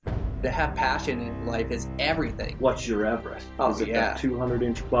To have passion in life is everything. What's your Everest? Oh, Is it yeah. that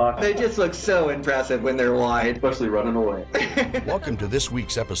 200-inch box? They just look so impressive when they're wide. Especially running away. Welcome to this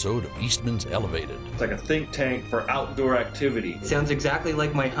week's episode of Eastman's Elevated. It's like a think tank for outdoor activity. Sounds exactly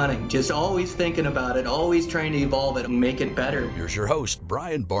like my hunting. Just always thinking about it, always trying to evolve it and make it better. Here's your host,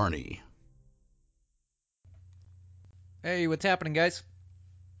 Brian Barney. Hey, what's happening, guys?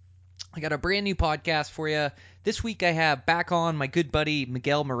 I got a brand new podcast for you. This week I have back on my good buddy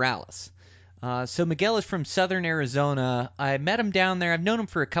Miguel Morales. So Miguel is from southern Arizona. I met him down there. I've known him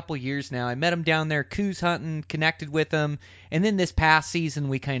for a couple years now. I met him down there Coues hunting, connected with him, and then this past season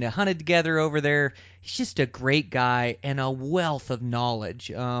we kind of hunted together over there. He's just a great guy and a wealth of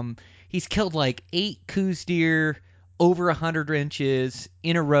knowledge. He's killed like 8 Coues deer over 100 inches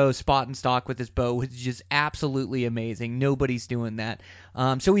in a row, spot and stock with his bow, which is just absolutely amazing. Nobody's doing that.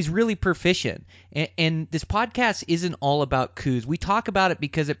 So he's really proficient. And this podcast isn't all about Coues. We talk about it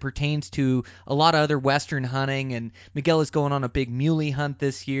because it pertains to a lot of other Western hunting, and Miguel is going on a big muley hunt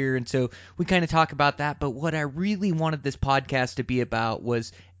this year, and so we kind of talk about that. But what I really wanted this podcast to be about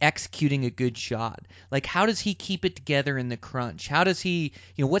was executing a good shot. Like, how does he keep it together in the crunch? How does he,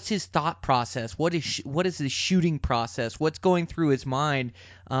 what's his thought process? What is his shooting process? What's going through his mind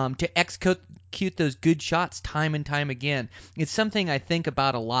to execute those good shots time and time again? It's something I think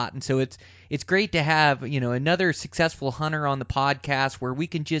about a lot, and so it's great to have another successful hunter on the podcast where we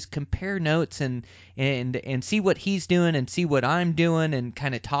can just compare notes and see what he's doing and see what I'm doing and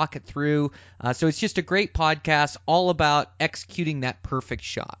kind of talk it through. So it's just a great podcast all about executing that perfect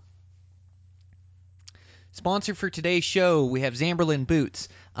shot. Sponsor for today's show, we have Zamberlan Boots.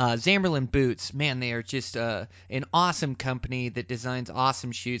 Zamberlan Boots, man, they are just an awesome company that designs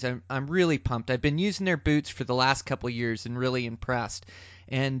awesome shoes. I'm really pumped. I've been using their boots for the last couple of years and really impressed.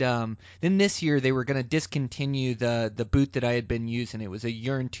 And then this year they were going to discontinue the boot that I had been using. It was a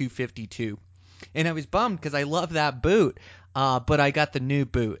Yearn 252. And I was bummed because I love that boot, but I got the new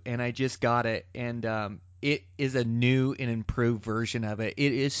boot, and I just got it, and it is a new and improved version of it.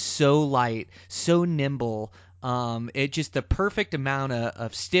 It is so light, so nimble. It just the perfect amount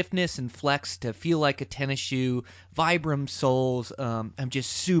of stiffness and flex to feel like a tennis shoe. Vibram soles. I'm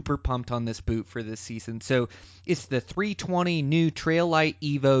just super pumped on this boot for this season. So it's the 320 new Traillight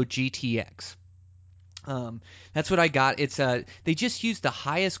Evo GTX. That's what I got. It's they just use the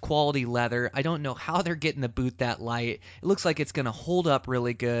highest quality leather. I don't know how they're getting the boot that light. It looks like it's going to hold up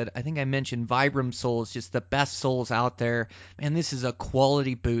really good. I think I mentioned Vibram soles, just the best soles out there. Man, this is a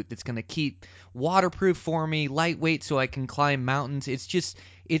quality boot that's going to keep waterproof for me, lightweight so I can climb mountains. It's just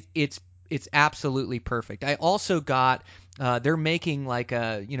it's absolutely perfect. I also got they're making like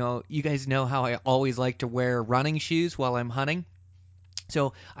you guys know how I always like to wear running shoes while I'm hunting.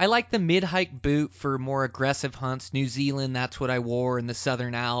 So I like the mid-hike boot for more aggressive hunts. New Zealand, that's what I wore in the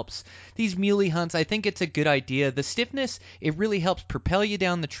Southern Alps. These muley hunts, I think it's a good idea. The stiffness, it really helps propel you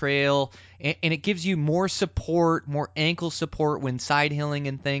down the trail, and it gives you more support, more ankle support when side hilling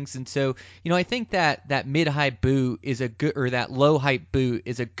and things. And so, I think that mid-hike boot is a good, or that low-hike boot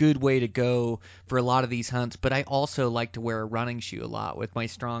is a good way to go for a lot of these hunts. But I also like to wear a running shoe a lot with my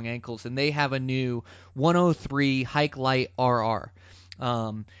strong ankles, and they have a new 103 Hike Light RR.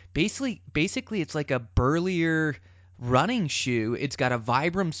 Basically it's like a burlier running shoe. It's got a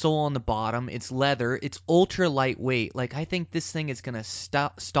Vibram sole on the bottom. It's leather. It's ultra lightweight. Like, I think this thing is going to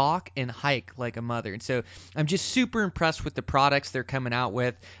stalk and hike like a mother. And so I'm just super impressed with the products they're coming out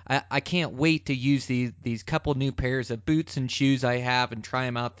with. I can't wait to use these couple new pairs of boots and shoes I have and try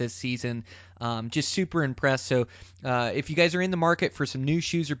them out this season. Just super impressed. So if you guys are in the market for some new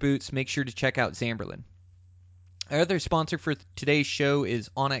shoes or boots, make sure to check out Zamberlan. Our other sponsor for today's show is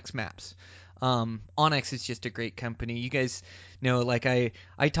onX Maps. onX is just a great company. You guys know, like I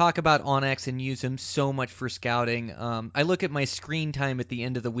talk about onX and use them so much for scouting. I look at my screen time at the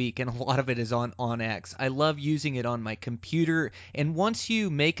end of the week, and a lot of it is on onX. I love using it on my computer, and once you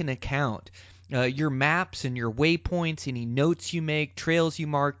make an account, your maps and your waypoints, any notes you make, trails you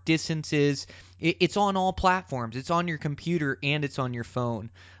mark, distances, it's on all platforms. It's on your computer and it's on your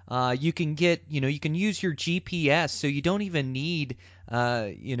phone. You can use your GPS, so you don't even need,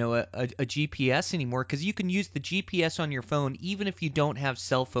 a GPS anymore, because you can use the GPS on your phone even if you don't have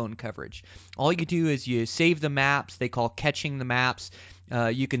cell phone coverage. All you do is you save the maps. They call catching the maps.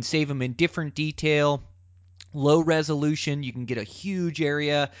 You can save them in different detail. Low resolution, you can get a huge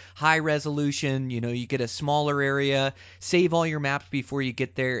area. High resolution, you get a smaller area. Save all your maps before you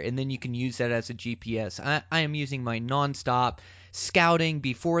get there, and then you can use that as a GPS. I am using my nonstop scouting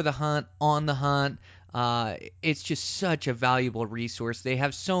before the hunt, on the hunt. It's just such a valuable resource. They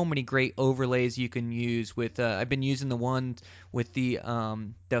have so many great overlays you can use with I've been using the one with the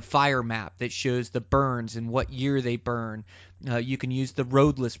fire map that shows the burns and what year they burn. You can use the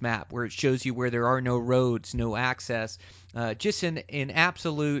roadless map where it shows you where there are no roads, no access. Just an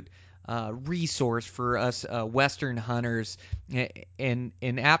absolute resource for us Western hunters, I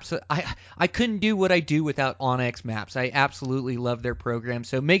couldn't do what I do without onX Maps. I absolutely love their program,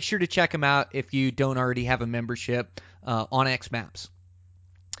 so make sure to check them out if you don't already have a membership. onX Maps.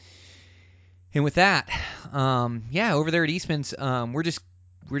 And with that, over there at Eastman's, we're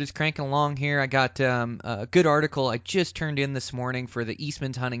just cranking along here. I got a good article I just turned in this morning for the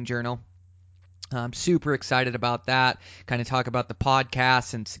Eastman's Hunting Journal. I'm super excited about that. Kind of talk about the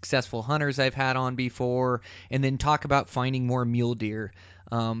podcasts and successful hunters I've had on before, and then talk about finding more mule deer,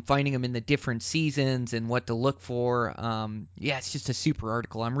 finding them in the different seasons and what to look for. It's just a super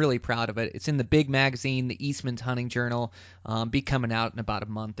article. I'm really proud of it. It's in the big magazine, the Eastman's Hunting Journal. Be coming out in about a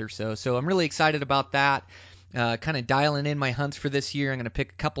month or so. So I'm really excited about that. Kind of dialing in my hunts for this year. I'm going to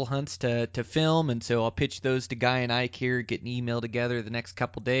pick a couple hunts to film, and so I'll pitch those to Guy and Ike here, get an email together the next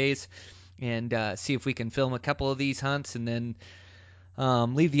couple days, and see if we can film a couple of these hunts, and then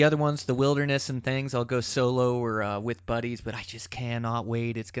leave the other ones, the wilderness and things. I'll go solo or with buddies, but I just cannot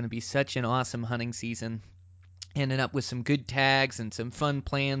wait. It's going to be such an awesome hunting season. Ending up with some good tags and some fun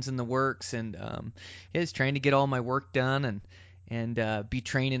plans in the works, and just trying to get all my work done and be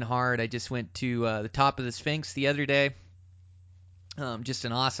training hard. I just went to the top of the Sphinx the other day. Just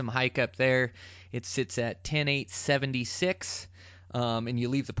an awesome hike up there. It sits at 10,876. And you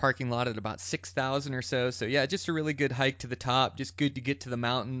leave the parking lot at about 6,000 or so. So, yeah, just a really good hike to the top. Just good to get to the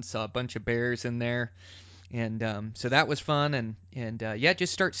mountains. Saw a bunch of bears in there. And so that was fun. And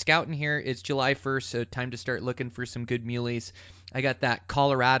just start scouting here. It's July 1st, so time to start looking for some good muleys. I got that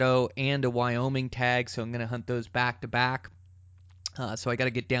Colorado and a Wyoming tag, so I'm going to hunt those back to back. So I got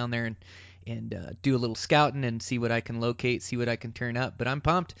to get down there and do a little scouting and see what I can locate, see what I can turn up. But I'm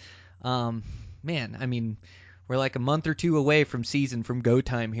pumped. We're like a month or two away from go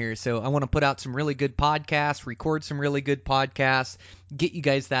time here. So I want to put out some really good podcasts, record some really good podcasts, get you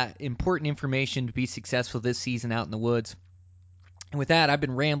guys that important information to be successful this season out in the woods. And with that, I've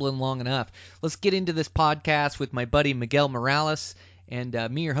been rambling long enough. Let's get into this podcast with my buddy Miguel Morales and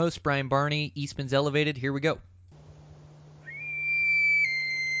me, your host, Brian Barney, Eastman's Elevated. Here we go.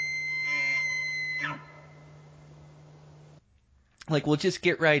 We'll just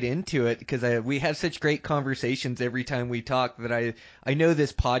get right into it because we have such great conversations every time we talk that I know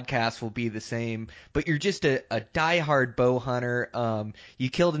this podcast will be the same. But you're just a diehard bow hunter. You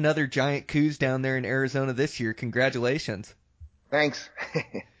killed another giant coos down there in Arizona this year. Congratulations. Thanks.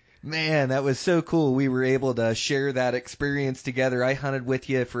 Man, that was so cool. We were able to share that experience together. I hunted with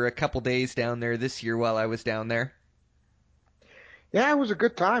you for a couple days down there this year while I was down there. Yeah, it was a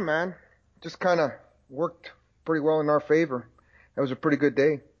good time, man. Just kind of worked pretty well in our favor. It was a pretty good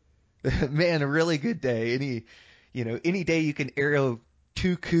day. Man, a really good day. Any day you can arrow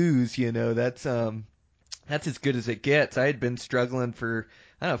two coos, that's as good as it gets. I had been struggling for,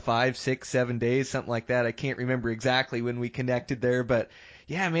 5, 6, 7 days, something like that. I can't remember exactly when we connected there, but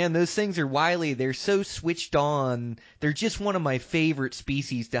yeah, man, those things are wily. They're so switched on. They're just one of my favorite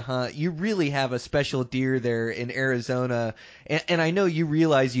species to hunt. You really have a special deer there in Arizona, and I know you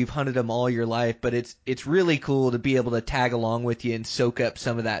realize you've hunted them all your life, but it's really cool to be able to tag along with you and soak up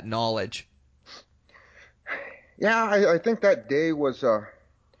some of that knowledge. Yeah, I think that day was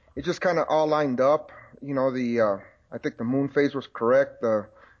it just kind of all lined up. I think the moon phase was correct.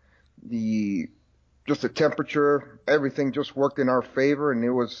 Just the temperature, everything just worked in our favor, and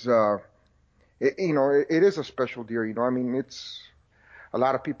it was, it is a special deer. It's a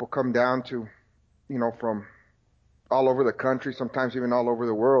lot of people come down to, from all over the country, sometimes even all over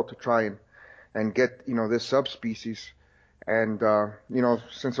the world, to try and get, this subspecies. And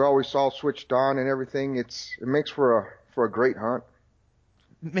since they're always all switched on and everything, it makes for a great hunt.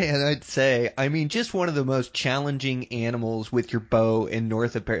 Man, I'd say, just one of the most challenging animals with your bow in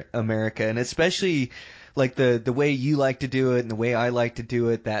North America, and especially like the way you like to do it and the way I like to do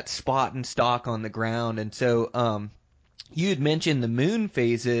it, that spot and stalk on the ground. And so, you had mentioned the moon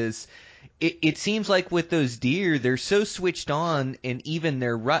phases. It seems like with those deer, they're so switched on, and even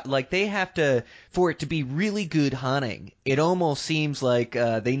their rut, they have to, for it to be really good hunting, it almost seems like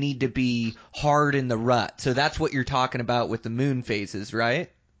they need to be hard in the rut. So that's what you're talking about with the moon phases,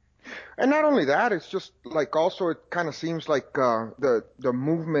 right? And not only that, it's just also it kind of seems like the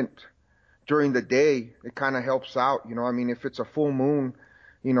movement during the day, it kind of helps out. If it's a full moon,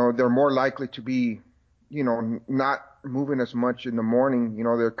 they're more likely to be, not moving as much in the morning.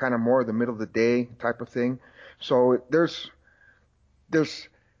 They're kind of more the middle of the day type of thing. So there's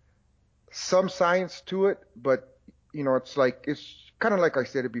some science to it, but it's kind of like I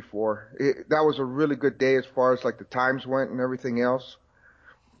said it before. That was a really good day as far as like the times went and everything else.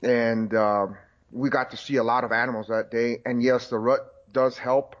 And we got to see a lot of animals that day. And yes, the rut does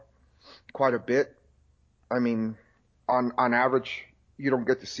help quite a bit. I mean, on average, you don't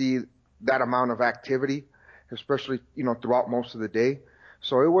get to see that amount of activity, especially, throughout most of the day.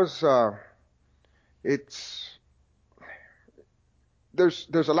 So it was,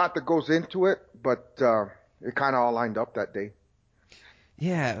 there's a lot that goes into it, but it kind of all lined up that day.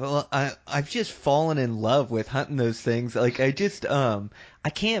 Yeah, well, I've just fallen in love with hunting those things. Like, I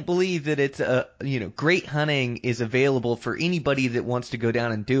can't believe that it's great hunting is available for anybody that wants to go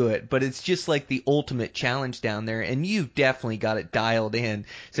down and do it, but it's just like the ultimate challenge down there, and you've definitely got it dialed in.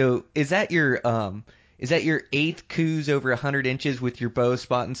 So is that your 8th Coues over 100 inches with your bow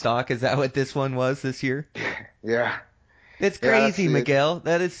spot and stock? Is that what this one was this year? Yeah. That's crazy, Miguel.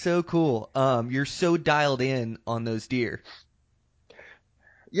 That is so cool. You're so dialed in on those deer.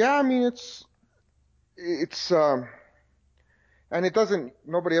 Yeah, I mean, it's, and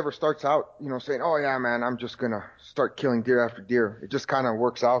nobody ever starts out, saying, oh yeah, man, I'm just going to start killing deer after deer. It just kind of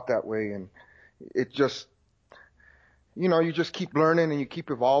works out that way. And it just, you just keep learning and you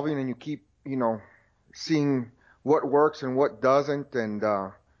keep evolving and you keep, seeing what works and what doesn't. And,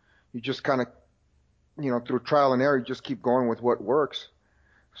 you just kind of, through trial and error, you just keep going with what works.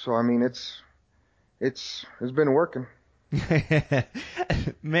 So, I mean, it's been working.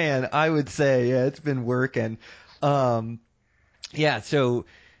 Man, I would say, yeah, it's been working. Yeah, so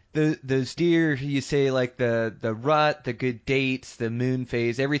those deer, you say like the rut, the good dates, the moon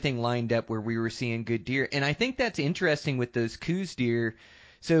phase, everything lined up where we were seeing good deer. And I think that's interesting with those Coues deer.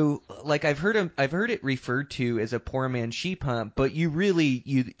 So, like, I've heard it referred to as a poor man's sheep hunt, but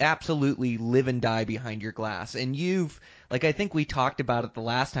you absolutely live and die behind your glass. And like, I think we talked about it the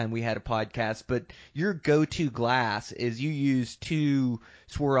last time we had a podcast, but your go-to glass is you use 2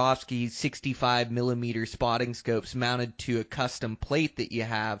 Swarovski 65 millimeter spotting scopes mounted to a custom plate that you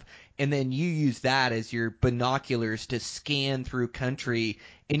have, and then you use that as your binoculars to scan through country,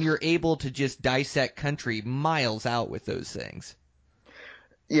 and you're able to just dissect country miles out with those things.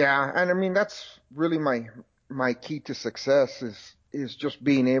 Yeah, and I mean that's really my key to success is just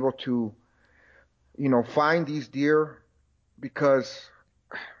being able to, find these deer, because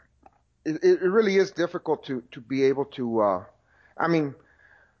it really is difficult to be able to. I mean,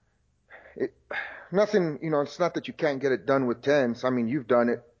 nothing. It's not that you can't get it done with tens. I mean, you've done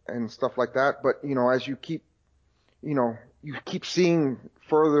it and stuff like that. But as you keep, you keep seeing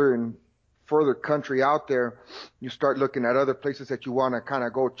further and further country out there, you start looking at other places that you want to kind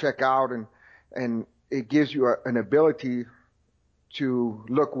of go check out, and it gives you an ability to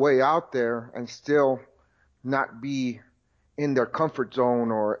look way out there and still not be in their comfort zone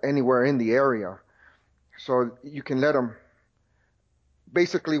or anywhere in the area. So you can let them,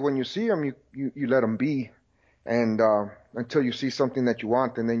 basically when you see them, you let them be, and until you see something that you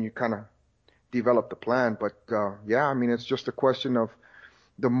want, and then you kind of develop the plan. But yeah, I mean, it's just a question of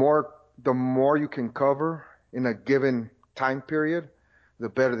the more you can cover in a given time period, the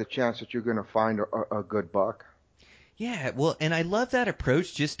better the chance that you're going to find a good buck. Yeah, well, and I love that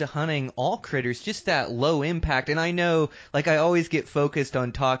approach just to hunting all critters, just that low impact. And I know, like, I always get focused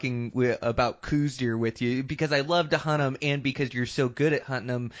on talking about Coues deer with you because I love to hunt them and because you're so good at hunting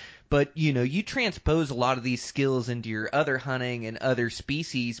them. But, you transpose a lot of these skills into your other hunting and other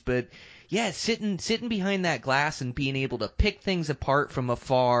species. But, yeah, sitting behind that glass and being able to pick things apart from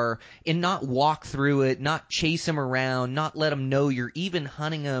afar and not walk through it, not chase them around, not let them know you're even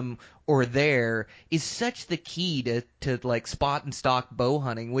hunting them or there is such the key to like spot and stock bow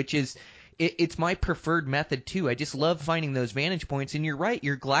hunting, which is it's my preferred method too. I just love finding those vantage points. And you're right,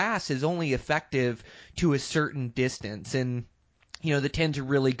 your glass is only effective to a certain distance, and the tens are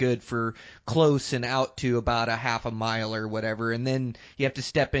really good for close and out to about a half a mile or whatever, and then you have to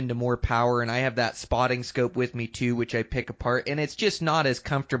step into more power. And I have that spotting scope with me too, which I pick apart, and it's just not as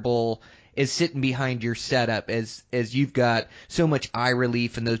comfortable as sitting behind your setup as you've got so much eye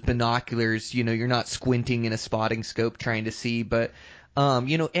relief and those binoculars. You're not squinting in a spotting scope trying to see, but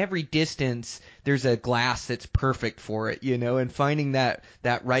every distance there's a glass that's perfect for it, and finding that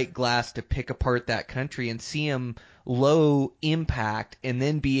right glass to pick apart that country and see them low impact and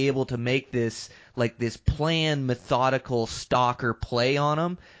then be able to make this planned methodical stalker play on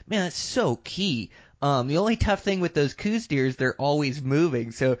them, man, that's so key. The only tough thing with those Coues deer is they're always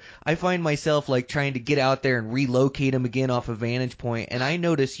moving, so I find myself like trying to get out there and relocate them again off a vantage point, and I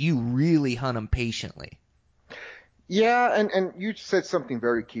notice you really hunt them patiently. Yeah, and you said something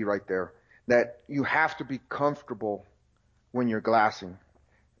very key right there, that you have to be comfortable when you're glassing.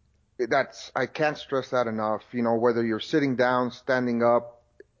 I can't stress that enough. You know, whether you're sitting down, standing up,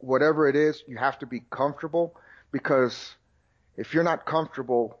 whatever it is, you have to be comfortable, because if you're not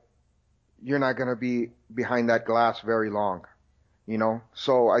comfortable, you're not going to be behind that glass very long, you know?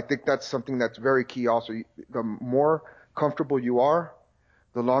 So I think that's something that's very key also. The more comfortable you are,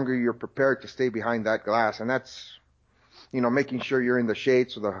 the longer you're prepared to stay behind that glass. And that's, making sure you're in the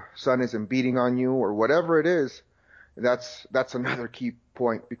shade so the sun isn't beating on you or whatever it is. That's another key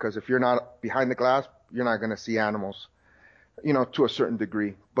point, because if you're not behind the glass, you're not going to see animals, to a certain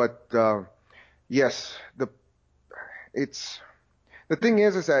degree. But, yes, it's, the thing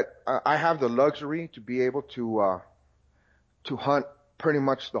is that I have the luxury to be able to hunt pretty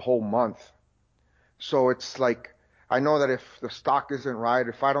much the whole month. So it's like, I know that if the stock isn't right,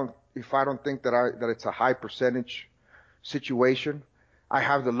 if I don't think that it's a high percentage situation, I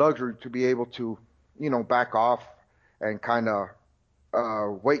have the luxury to be able to, back off and kind of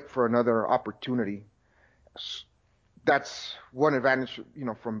wait for another opportunity. That's one advantage,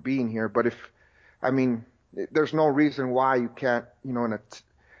 from being here. But I mean, there's no reason why you can't,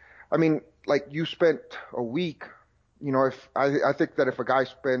 I mean, like you spent a week, if I think that if a guy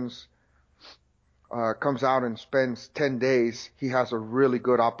comes out and spends 10 days, he has a really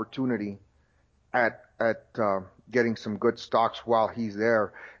good opportunity at getting some good stocks while he's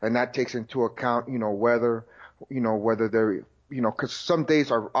there. And that takes into account, weather, whether they're, because some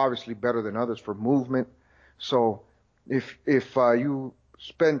days are obviously better than others for movement. So if you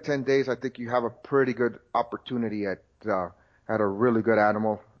spend 10 days, I think you have a pretty good opportunity at a really good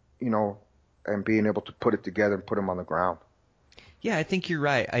animal, and being able to put it together and put him on the ground. Yeah, I think you're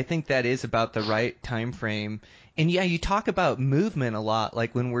right. I think that is about the right time frame. And yeah, you talk about movement a lot,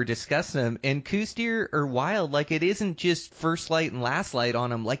 like when we're discussing them. And Coues deer are wild. Like, it isn't just first light and last light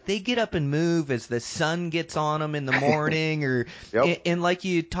on them. Like, they get up and move as the sun gets on them in the morning, or Yep. and like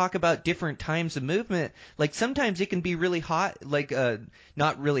you talk about different times of movement. Like sometimes it can be really hot, like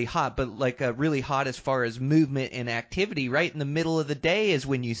not really hot, but like really hot as far as movement and activity. Right in the middle of the day is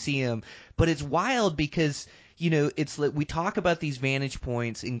when you see them. But it's wild because it's like we talk about these vantage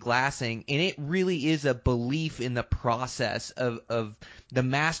points in glassing, and it really is a belief in the process of the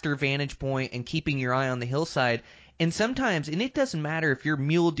master vantage point and keeping your eye on the hillside. And sometimes, and it doesn't matter if you're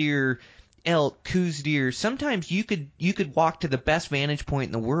mule deer, elk, Coues deer, sometimes you could walk to the best vantage point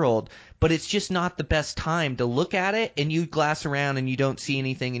in the world, but it's just not the best time to look at it, and you glass around and you don't see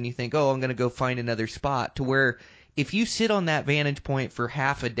anything, and you think, oh, I'm going to go find another spot. To where if you sit on that vantage point for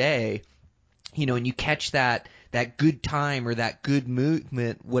half a day, and you catch that good time or that good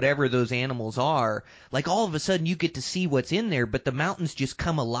movement, whatever those animals are, like all of a sudden you get to see what's in there, but the mountains just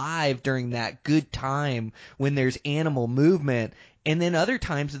come alive during that good time when there's animal movement. And then other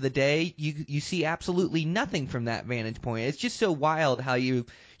times of the day, you see absolutely nothing from that vantage point. It's just so wild how you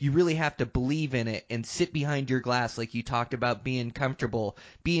really have to believe in it and sit behind your glass, like you talked about, being comfortable,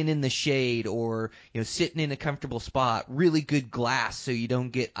 being in the shade, or sitting in a comfortable spot, really good glass so you don't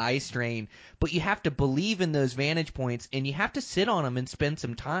get eye strain. But you have to believe in those vantage points, and you have to sit on them and spend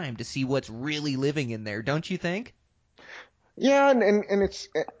some time to see what's really living in there, don't you think? Yeah, and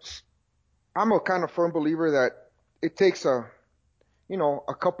I'm a kind of firm believer that it takes a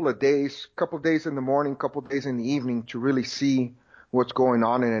couple of days in the morning, couple of days in the evening to really see what's going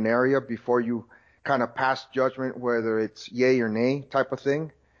on in an area before you kind of pass judgment, whether it's yay or nay type of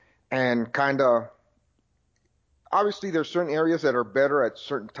thing. And kind of, obviously there's certain areas that are better at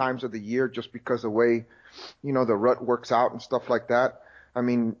certain times of the year just because the way, the rut works out and stuff like that. I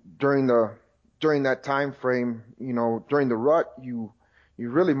mean, during that time frame, during the rut, you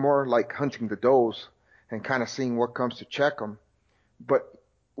really more like hunting the does and kind of seeing what comes to check them. But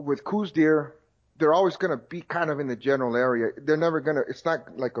with Coues deer, they're always going to be kind of in the general area. They're never going to, it's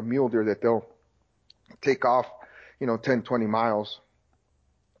not like a mule deer that they'll take off, 10, 20 miles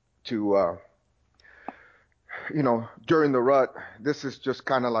to, during the rut. This is just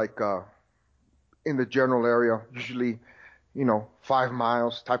kind of like, in the general area, usually, 5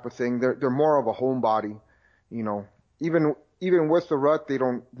 miles type of thing. They're more of a homebody, you know, even with the rut, they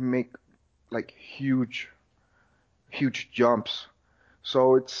don't make like huge jumps.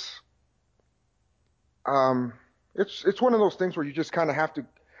 So it's one of those things where you just kind of have to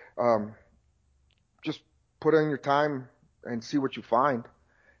um, just put in your time and see what you find,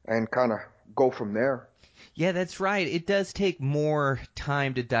 and kind of go from there. Yeah, that's right. It does take more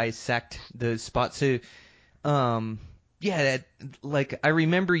time to dissect those spots. So, um, Yeah, like I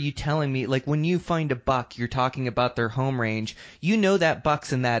remember you telling me, like when you find a buck, you're talking about their home range. You know that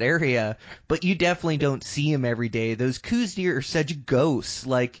buck's in that area, but you definitely don't see him every day. Those Coues deer are such ghosts.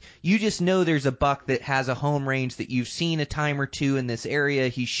 Like you just know there's a buck that has a home range that you've seen a time or two in this area.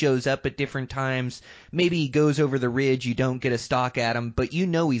 He shows up at different times. Maybe he goes over the ridge. You don't get a stalk at him, but you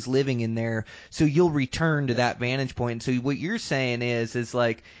know he's living in there. So you'll return to that vantage point. So what you're saying is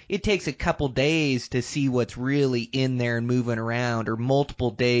like it takes a couple days to see what's really in there and moving around, or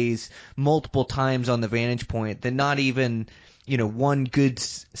multiple days, multiple times on the vantage point. That not even, one good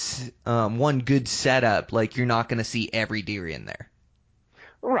setup. Like you're not going to see every deer in there.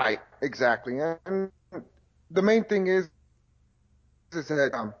 Right, exactly. And the main thing is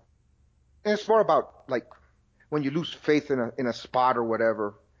that it's more about like when you lose faith in a spot or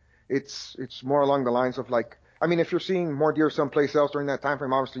whatever. It's more along the lines of like, I mean, if you're seeing more deer someplace else during that time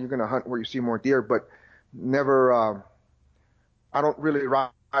frame, obviously you're going to hunt where you see more deer, but never. I don't really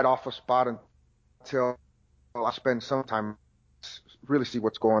ride off a spot until I spend some time really see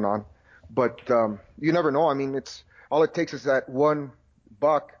what's going on. But you never know. I mean, it's all it takes is that one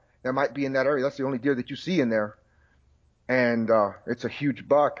buck that might be in that area. That's the only deer that you see in there, and it's a huge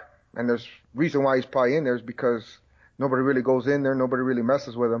buck. And there's reason why he's probably in there is because nobody really goes in there, nobody really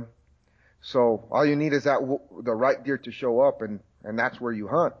messes with him. So all you need is the right deer to show up, and that's where you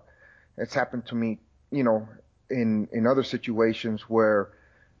hunt. It's happened to me, in other situations where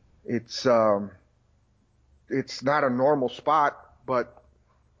it's not a normal spot, but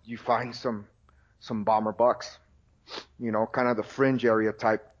you find some bomber bucks, kind of the fringe area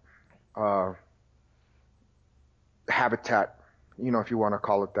type habitat, if you want to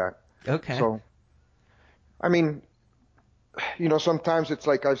call it that. Okay. So, I mean, sometimes it's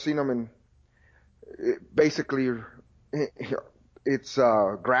like I've seen them in basically it's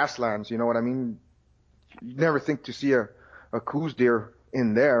grasslands. You know what I mean? You never think to see a Coues deer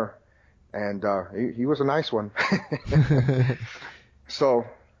in there, and he was a nice one. So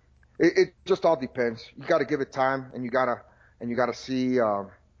it just all depends. You got to give it time, and you gotta see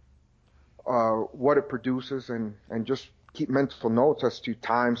what it produces, and just keep mental notes as to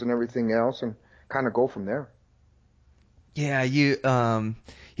times and everything else, and kind of go from there. Yeah, you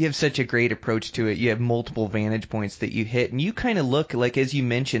have such a great approach to it. You have multiple vantage points that you hit, and you kind of look like, as you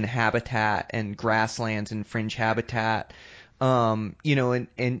mentioned, habitat and grasslands and fringe habitat. And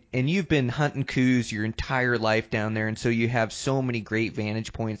you've been hunting Coues your entire life down there, and so you have so many great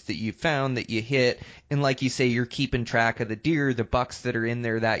vantage points that you found that you hit. And like you say, you're keeping track of the deer, the bucks that are in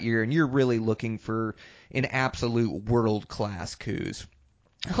there that year, and you're really looking for an absolute world-class Coues.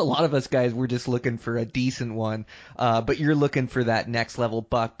 A lot of us guys, we're just looking for a decent one, but you're looking for that next level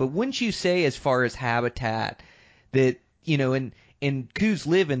buck. But wouldn't you say, as far as habitat, that, and Coues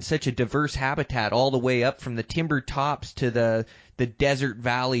live in such a diverse habitat all the way up from the timber tops to the desert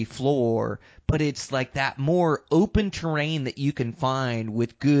valley floor, but it's like that more open terrain that you can find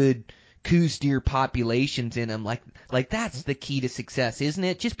with good Coues deer populations in them. Like that's the key to success, isn't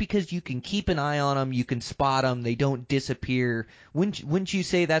it? Just because you can keep an eye on them, you can spot them, they don't disappear. Wouldn't you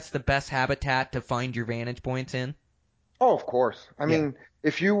say that's the best habitat to find your vantage points in? Oh, of course. I mean,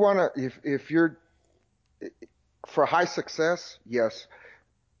 if you want to, if you're for high success, yes,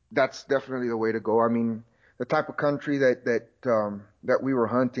 that's definitely the way to go. I mean, the type of country that we were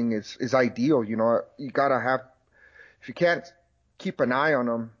hunting is ideal. You gotta have, if you can't keep an eye on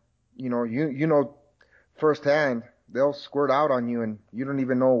them, firsthand, they'll squirt out on you and you don't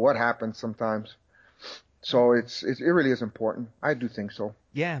even know what happens sometimes. So it really is important. I do think so.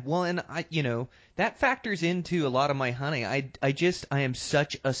 Yeah, well, and that factors into a lot of my hunting. I am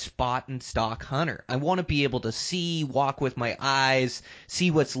such a spot and stalk hunter. I want to be able to walk with my eyes,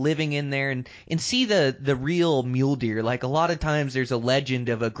 see what's living in there, and see the real mule deer. Like a lot of times there's a legend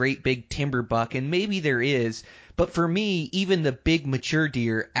of a great big timber buck, and maybe there is, but for me, even the big mature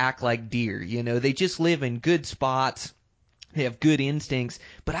deer act like deer. They just live in good spots. They have good instincts,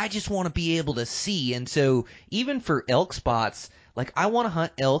 but I just want to be able to see. And so even for elk spots, like I want to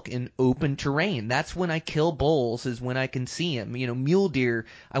hunt elk in open terrain. That's when I kill bulls, is when I can see them. Mule deer,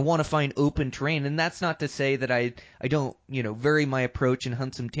 I want to find open terrain. And that's not to say that I don't, vary my approach and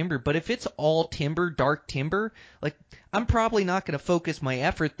hunt some timber. But if it's all timber, dark timber, like I'm probably not going to focus my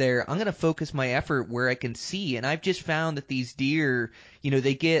effort there. I'm going to focus my effort where I can see. And I've just found that these deer,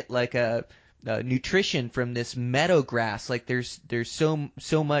 they get like a nutrition from this meadow grass. Like there's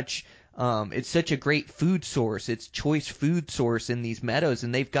so much. It's such a great food source. It's choice food source in these meadows,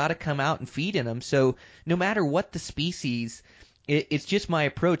 and they've got to come out and feed in them. So no matter what the species, it's just my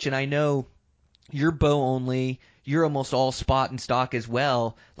approach. And I know you're bow only. you're almost all spot and stock as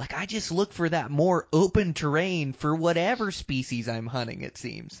well. Like, I just look for that more open terrain for whatever species I'm hunting, it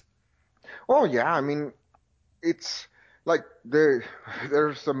seems. Oh yeah, I mean, it's like there's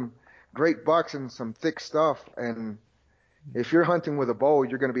some great bucks and some thick stuff, and if you're hunting with a bow,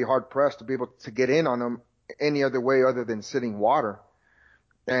 you're going to be hard pressed to be able to get in on them any other way other than sitting water.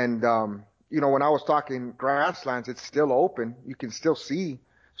 And when I was talking grasslands, it's still open. You can still see.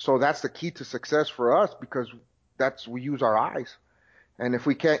 So that's the key to success for us, because we use our eyes. And if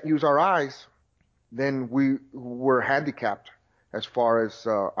we can't use our eyes, then we're handicapped as far as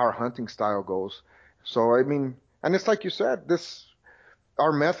our hunting style goes. So I mean, and it's like you said,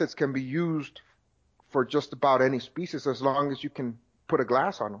 our methods can be used for just about any species as long as you can put a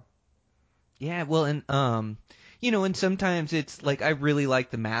glass on them. Yeah, well, and and sometimes it's like I really like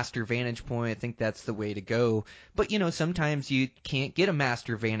the master vantage point. I think that's the way to go. But sometimes you can't get a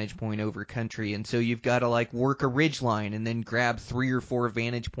master vantage point over country, and so you've got to like work a ridge line and then grab 3 or 4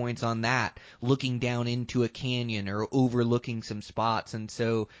 vantage points on that, looking down into a canyon or overlooking some spots. And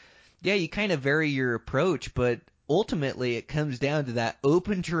so, yeah, you kind of vary your approach, but ultimately it comes down to that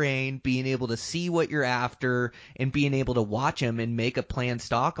open terrain, being able to see what you're after and being able to watch them and make a planned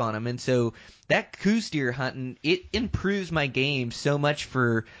stalk on them. And so that Coues deer hunting, it improves my game so much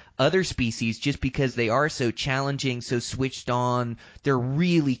for other species just because they are so challenging, so switched on. They're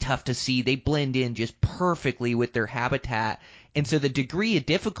really tough to see. They blend in just perfectly with their habitat. And so the degree of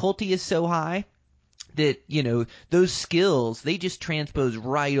difficulty is so high that, those skills, they just transpose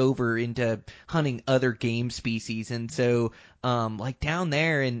right over into hunting other game species. And so, like down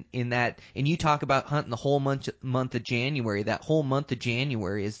there in that, and you talk about hunting the whole month of January, that whole month of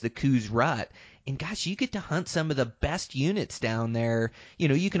January is the Coues rut. And gosh, you get to hunt some of the best units down there.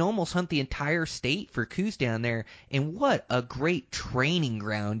 You can almost hunt the entire state for Coues down there. And what a great training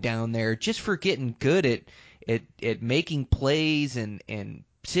ground down there, just for getting good at making plays and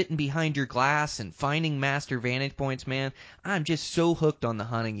sitting behind your glass and finding master vantage points, man. I'm just so hooked on the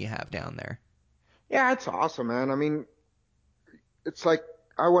hunting you have down there. Yeah, it's awesome, man. I mean, it's like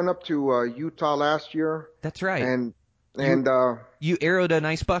I went up to Utah last year. That's right. And you arrowed a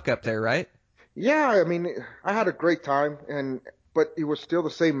nice buck up there, right? yeah, I mean, I had a great time, but it was still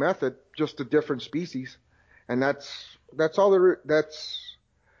the same method, just a different species, and that's all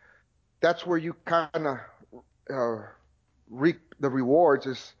that's where you kind of reap the rewards.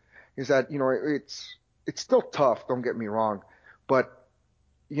 Is that it's still tough, don't get me wrong, but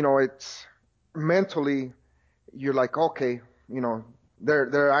it's mentally you're like, okay,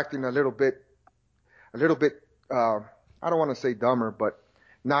 they're acting a little bit I don't want to say dumber, but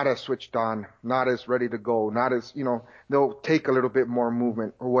not as switched on, not as ready to go, not as, they'll take a little bit more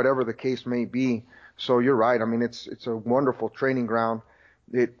movement or whatever the case may be. So you're right. I mean, it's a wonderful training ground.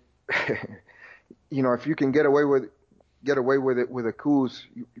 It if you can get away with it with a Coues,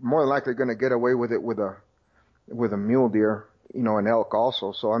 you're more than likely going to get away with it with a mule deer, an elk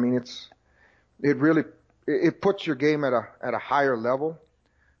also. So I mean, it really puts your game at a higher level.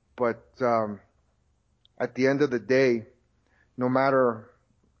 But at the end of the day, no matter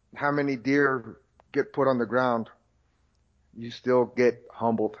how many deer get put on the ground, you still get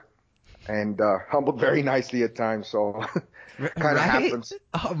humbled, and humbled very nicely at times. So kind of happens.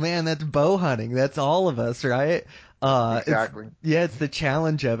 Oh man, that's bow hunting. That's all of us, right? Exactly. It's the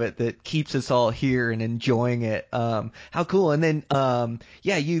challenge of it that keeps us all here and enjoying it. How cool. And then,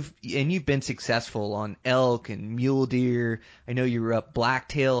 you've been successful on elk and mule deer. I know you were up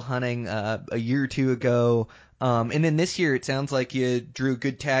blacktail hunting, a year or two ago. And then this year it sounds like you drew a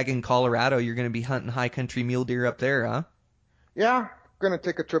good tag in Colorado. You're going to be hunting high country mule deer up there, huh? Yeah. Going to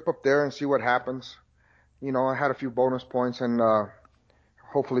take a trip up there and see what happens. I had a few bonus points and,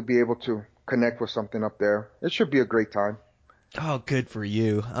 hopefully be able to connect with something up there. It should be a great time. Oh, good for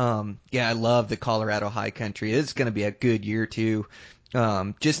you. I love the Colorado high country. It's going to be a good year too.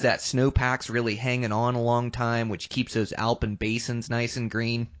 Just that snowpack's really hanging on a long time, which keeps those alpine basins nice and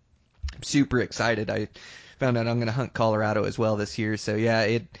green. I'm super excited. I found out I'm going to hunt Colorado as well this year. So yeah,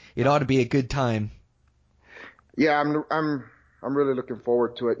 it ought to be a good time. Yeah, I'm really looking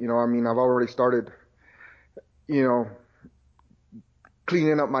forward to it. I mean, I've already started,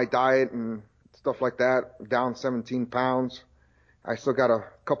 cleaning up my diet and stuff like that, down 17 pounds. I still got a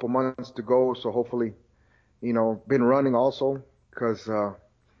couple months to go, so hopefully, been running also, because,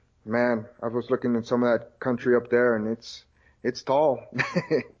 man, I was looking at some of that country up there, and it's tall,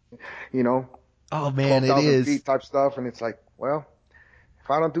 Oh man, it 12,000 is. feet type stuff, and it's like, well, if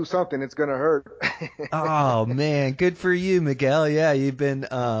I don't do something, it's gonna hurt. Oh man, good for you, Miguel. Yeah, you've been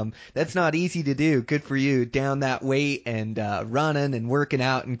that's not easy to do. Good for you. Down that weight and running and working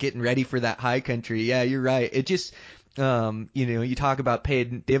out and getting ready for that high country. Yeah, you're right. It just you talk about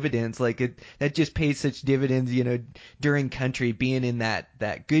paying dividends, like that just pays such dividends, during country, being in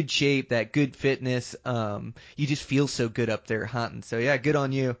that good shape, that good fitness. You just feel so good up there hunting. So yeah, good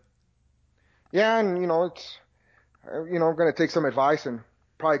on you. Yeah, and it's I'm gonna take some advice and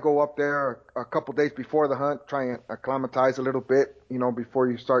probably go up there a couple days before the hunt, try and acclimatize a little bit, before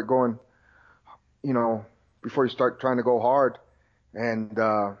you start going, before you start trying to go hard. And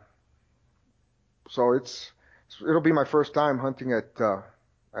so it'll be my first time hunting at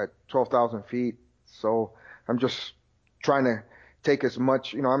 12,000 feet. So I'm just trying to take as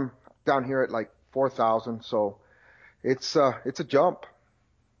much, I'm down here at like 4,000. So it's a jump.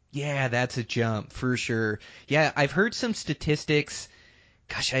 Yeah, that's a jump for sure. Yeah, I've heard some statistics.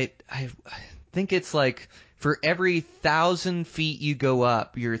 Gosh, I think it's like for every 1,000 feet you go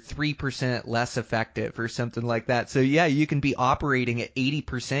up, you're 3% less effective or something like that. So yeah, you can be operating at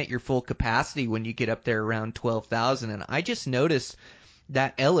 80% your full capacity when you get up there around 12,000. And I just noticed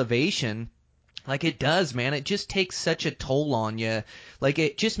that elevation, like it does, man. It just takes such a toll on you. Like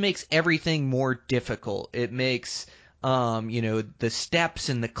it just makes everything more difficult. It makes the steps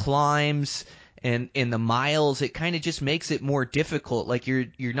and the climbs and the miles, it kind of just makes it more difficult. Like you're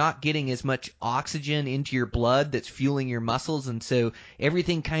not getting as much oxygen into your blood that's fueling your muscles, and so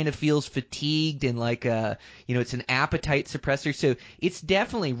everything kind of feels fatigued and like it's an appetite suppressor. So it's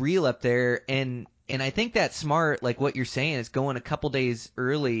definitely real up there, and I think that's smart. Like what you're saying is going a couple days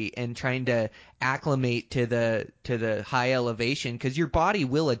early and trying to acclimate to the high elevation, because your body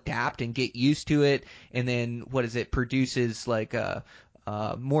will adapt and get used to it, and then produces like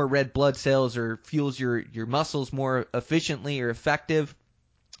more red blood cells or fuels your muscles more efficiently or effective.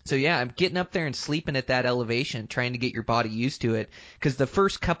 So yeah, I'm getting up there and sleeping at that elevation, trying to get your body used to it, because the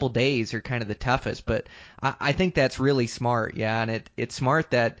first couple days are kind of the toughest. But I think that's really smart, yeah, and it's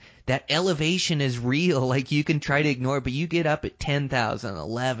smart that elevation is real. Like you can try to ignore it, but you get up at 10,000,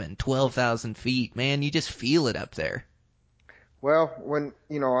 11, 12,000 feet, man, you just feel it up there. Well, when,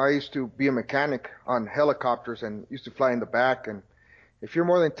 I used to be a mechanic on helicopters and used to fly in the back, and if you're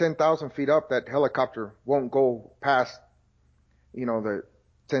more than 10,000 feet up, that helicopter won't go past, the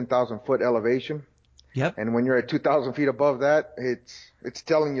 10,000 foot elevation. Yep. And when you're at 2,000 feet above that, it's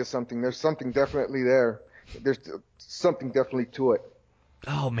telling you something. There's something definitely there. There's something definitely to it.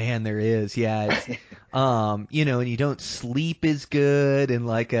 Oh man, there is. Yeah, it's and you don't sleep as good, and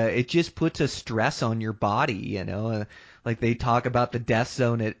like it just puts a stress on your body, like they talk about the death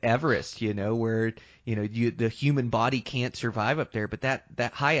zone at Everest, where the human body can't survive up there, but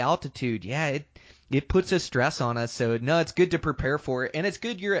that high altitude, yeah, it puts a stress on us. So no, it's good to prepare for it, and it's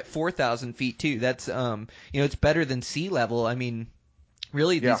good you're at 4,000 feet too. That's it's better than sea level. I mean,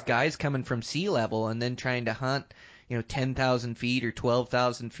 really, Yeah. these guys coming from sea level and then trying to hunt 10,000 feet or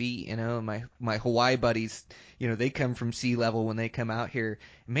 12,000 feet, my Hawaii buddies, they come from sea level when they come out here.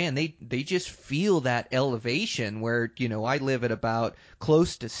 Man, they just feel that elevation where, I live at about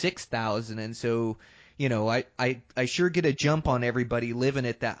close to 6,000. And so, I sure get a jump on everybody living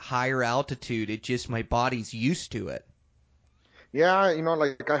at that higher altitude. It just, my body's used to it. Yeah,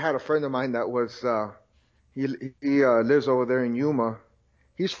 like I had a friend of mine that was, he lives over there in Yuma.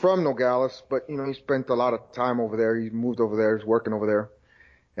 He's from Nogales, but he spent a lot of time over there. He moved over there, he's working over there.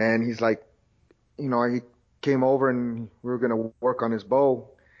 And he's like, he came over and we were going to work on his bow.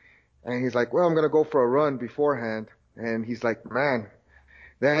 And he's like, well, I'm going to go for a run beforehand. And he's like, man,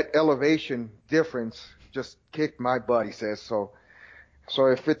 that elevation difference just kicked my butt, he says. So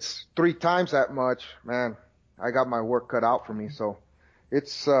if it's 3 times that much, man, I got my work cut out for me. So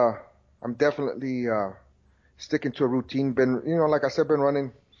it's, I'm definitely, sticking to a routine. Been, like I said, been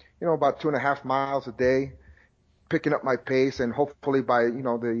running, about 2.5 miles a day, picking up my pace, and hopefully by, I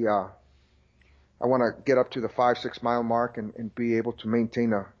want to get up to the 5-6 mile mark and be able to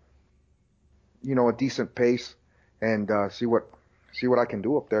maintain a decent pace and, see what I can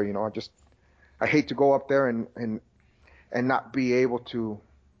do up there. I hate to go up there and not be able to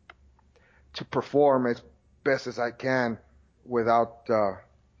perform as best as I can without,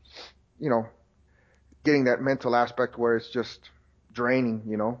 getting that mental aspect where it's just draining,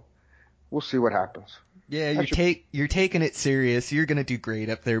 We'll see what happens. Yeah, you're taking it serious. You're gonna do great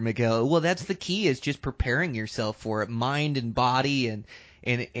up there, Miguel. Well, that's the key, is just preparing yourself for it, mind and body, and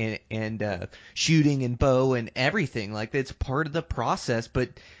shooting and bow and everything. Like it's part of the process. But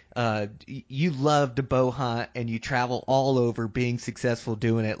you love to bow hunt and you travel all over being successful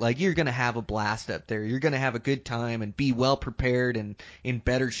doing it. Like, you're going to have a blast up there. You're going to have a good time and be well prepared and in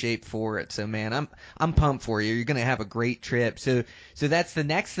better shape for it. So, man, I'm pumped for you. You're going to have a great trip. So that's the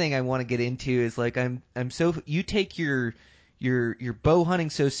next thing I want to get into is, like, you take your bow hunting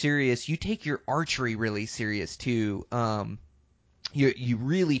so serious, you take your archery really serious too. You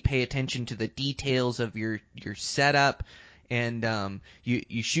really pay attention to the details of your setup, and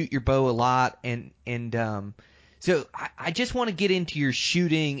you shoot your bow a lot, and so I just want to get into your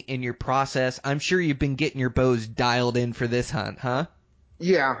shooting and your process. I'm sure you've been getting your bows dialed in for this hunt, huh?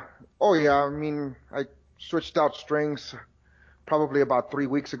 Yeah. Oh yeah. I mean, I switched out strings probably about 3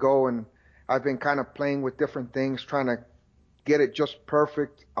 weeks ago, and I've been kind of playing with different things, trying to get it just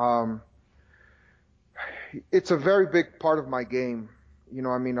perfect. It's a very big part of my game.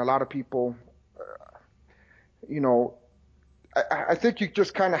 I mean, a lot of people, you know, I think you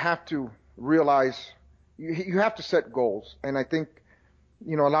just kind of have to realize you have to set goals. And I think,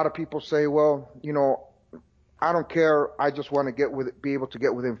 a lot of people say, well, I don't care. I just want to be able to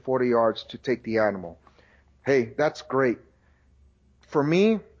get within 40 yards to take the animal. Hey, that's great. For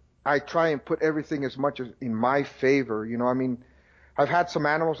me, I try and put everything as much as in my favor. I mean, I've had some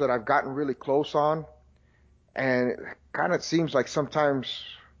animals that I've gotten really close on, and it kind of seems like sometimes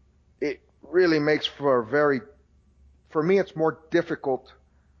it really makes for for me, it's more difficult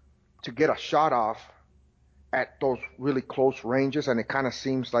to get a shot off at those really close ranges, and it kind of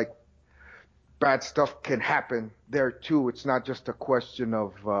seems like bad stuff can happen there too. It's not just a question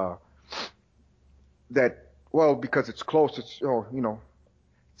of that. Well, because it's close, it's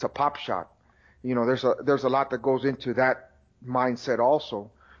it's a pop shot. There's a lot that goes into that mindset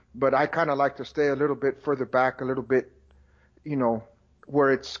also. But I kind of like to stay a little bit further back, a little bit,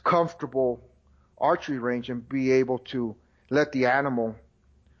 where it's comfortable archery range, and be able to let the animal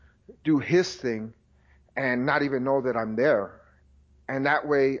do his thing and not even know that I'm there. And that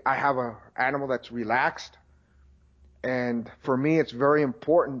way I have a animal that's relaxed. And for me, it's very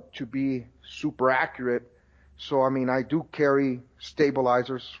important to be super accurate. So, I mean, I do carry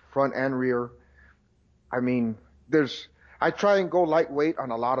stabilizers front and rear. I mean, I try and go lightweight on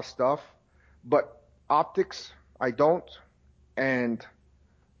a lot of stuff, but optics, I don't. And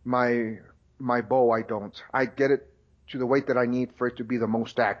my bow, I don't. I get it to the weight that I need for it to be the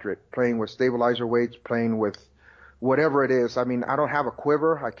most accurate. Playing with stabilizer weights, playing with whatever it is. I mean, I don't have a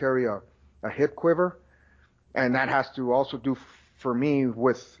quiver. I carry a hip quiver, and that has to also do for me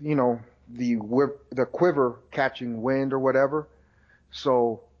with the quiver catching wind or whatever.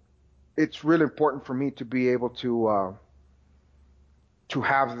 So it's really important for me to be able to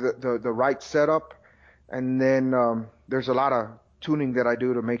have the right setup, and then there's a lot of tuning that I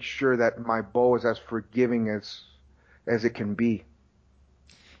do to make sure that my bow is as forgiving as it can be.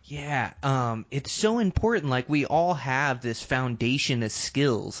 Yeah, it's so important. Like, we all have this foundation of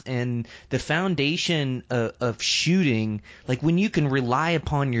skills, and the foundation of shooting, like, when you can rely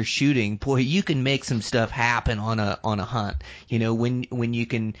upon your shooting, boy, you can make some stuff happen on a hunt. When you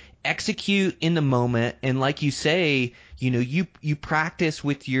can execute in the moment, and like you say, you practice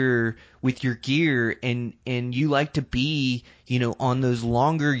with your gear, and you like to be, on those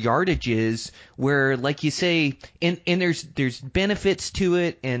longer yardages where, like you say, and there's benefits to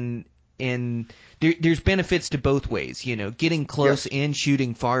it, and there's benefits to both ways, getting close Yes. and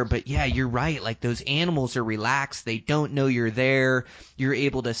shooting far. But yeah, you're right. Like, those animals are relaxed. They don't know you're there. You're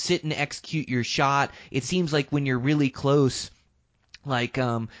able to sit and execute your shot. It seems like when you're really close, like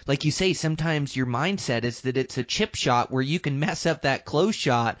you say, sometimes your mindset is that it's a chip shot where you can mess up that close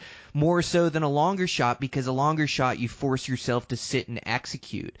shot more so than a longer shot, because a longer shot you force yourself to sit and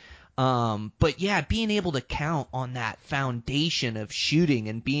execute. But yeah, being able to count on that foundation of shooting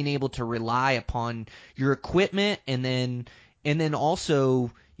and being able to rely upon your equipment, and then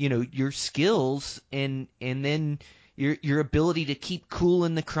also, your skills, and then your ability to keep cool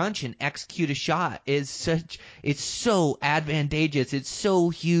in the crunch and execute a shot it's so advantageous. It's so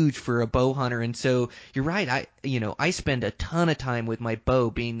huge for a bow hunter. And so you're right. I spend a ton of time with my bow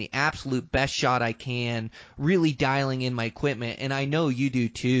being the absolute best shot I can, really dialing in my equipment. And I know you do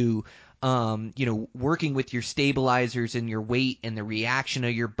too. Working with your stabilizers and your weight and the reaction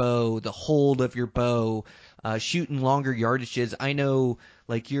of your bow, the hold of your bow, shooting longer yardages. I know,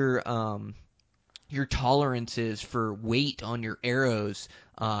 like, your tolerances for weight on your arrows,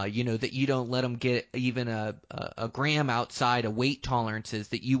 that you don't let them get even a gram outside of weight tolerances,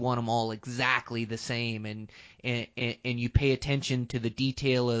 that you want them all exactly the same, and you pay attention to the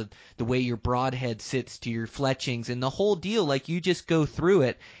detail of the way your broadhead sits to your fletchings and the whole deal. Like, you just go through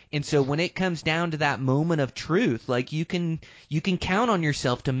it. And so when it comes down to that moment of truth, like, you can count on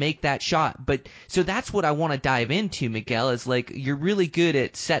yourself to make that shot. But so that's what I want to dive into, Miguel, is like, you're really good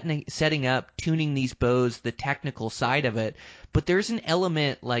at setting up, tuning these bows, the technical side of it. But there's an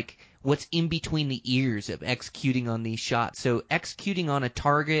element like what's in between the ears of executing on these shots. So executing on a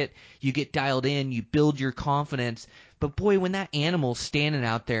target, you get dialed in, you build your confidence. But boy, when that animal's standing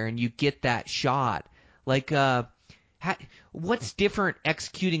out there and you get that shot, like, what's different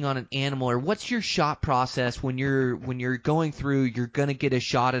executing on an animal, or what's your shot process when you're going through, you're going to get a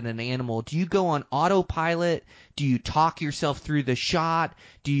shot at an animal? Do you go on autopilot? Do you talk yourself through the shot?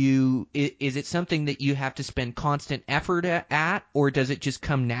 Is it something that you have to spend constant effort at, or does it just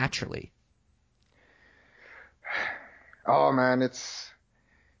come naturally? Oh man,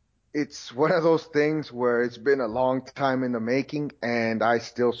 it's one of those things where it's been a long time in the making and I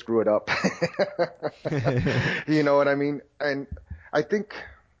still screw it up. You know what I mean? And I think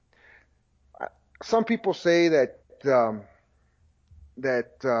some people say that,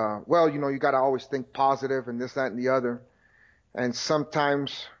 well, you got to always think positive and this, that, and the other. And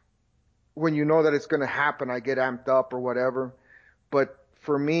sometimes when you know that it's going to happen, I get amped up or whatever. But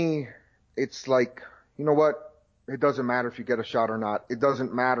for me, it's like, you know what? It doesn't matter if you get a shot or not. It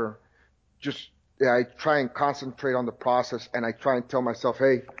doesn't matter. I try and concentrate on the process, and I try and tell myself,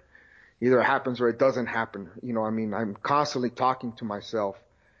 hey, either it happens or it doesn't happen. I'm constantly talking to myself.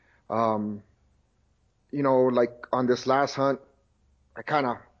 Like on this last hunt,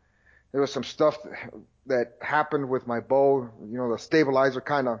 there was some stuff that happened with my bow. The stabilizer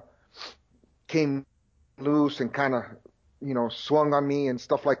kind of came loose and kind of, swung on me and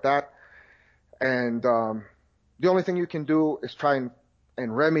stuff like that. And the only thing you can do is try and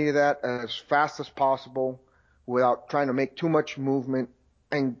remedy that as fast as possible without trying to make too much movement,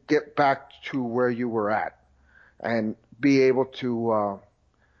 and get back to where you were at and be able to,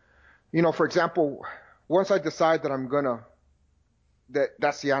 for example, once I decide that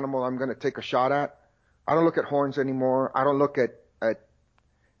that's the animal I'm going to take a shot at, I don't look at horns anymore. I don't look at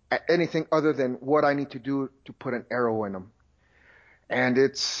anything other than what I need to do to put an arrow in them. And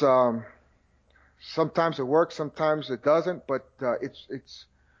it's, sometimes it works, sometimes it doesn't, but it's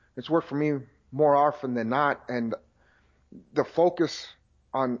worked for me more often than not. And the focus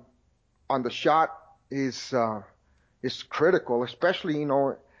on the shot is critical, especially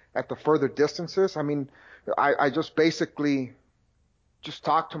at the further distances. I mean, I just basically just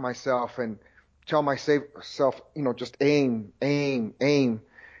talk to myself and tell myself, just aim, aim, aim,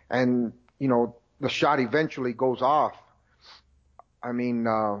 and the shot eventually goes off. I mean,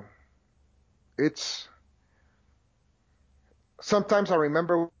 sometimes I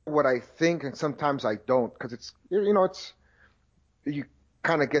remember what I think and sometimes I don't, because it's you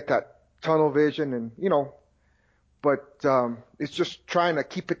kind of get that tunnel vision and, but it's just trying to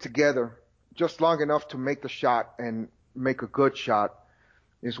keep it together just long enough to make the shot and make a good shot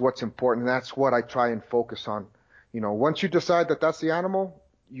is what's important. And that's what I try and focus on. Once you decide that that's the animal,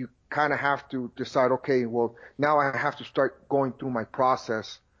 you kind of have to decide, okay, well, now I have to start going through my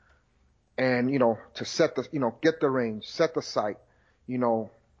process and, to set get the range, set the sight,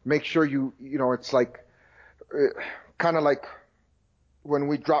 make sure it's like, kind of like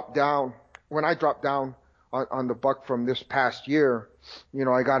when I dropped down on the buck from this past year,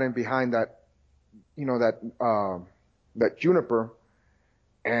 I got in behind that juniper,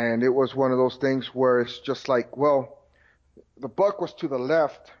 and it was one of those things where it's just like, well, the buck was to the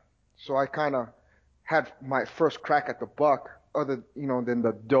left, so I kind of had my first crack at the buck other, than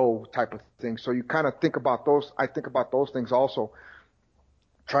the doe type of thing. So you kind of think about those. I think about those things also,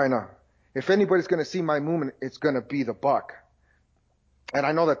 if anybody's going to see my movement, it's going to be the buck. And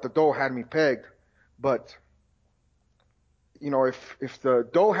I know that the doe had me pegged, but if the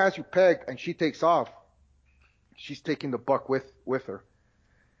doe has you pegged and she takes off, she's taking the buck with her.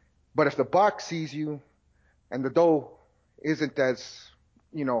 But if the buck sees you and the doe isn't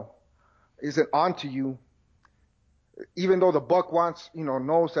isn't onto you, even though the buck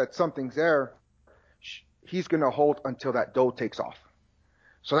knows that something's there, he's going to hold until that doe takes off.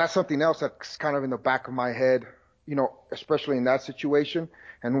 So that's something else that's kind of in the back of my head, especially in that situation.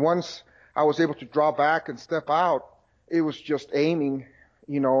 And once I was able to draw back and step out, it was just aiming,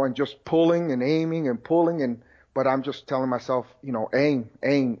 and just pulling and aiming and pulling, but I'm just telling myself, aim,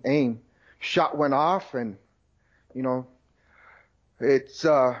 aim, aim. Shot went off, and,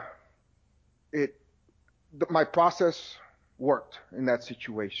 my process worked in that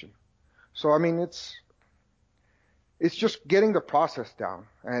situation. So I mean, it's just getting the process down,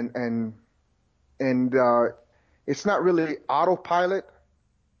 and it's not really autopilot,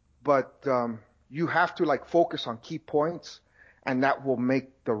 but you have to like focus on key points, and that will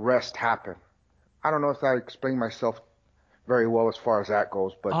make the rest happen. I don't know if I explained myself very well as far as that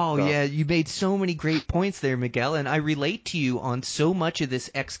goes, but Oh yeah, you made so many great points there, Miguel, and I relate to you on so much of this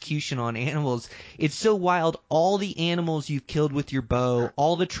execution on animals. It's so wild, all the animals you've killed with your bow,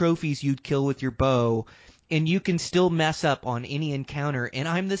 all the trophies you'd kill with your bow, and you can still mess up on any encounter, and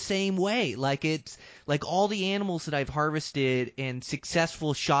I'm the same way. Like, it's like all the animals that I've harvested and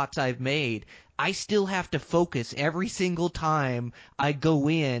successful shots I've made, I still have to focus every single time I go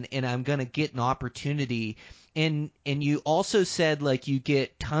in and I'm going to get an opportunity. And you also said like you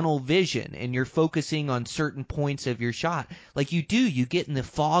get tunnel vision and you're focusing on certain points of your shot. Like you get in the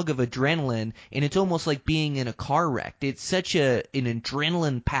fog of adrenaline, and it's almost like being in a car wreck. It's such an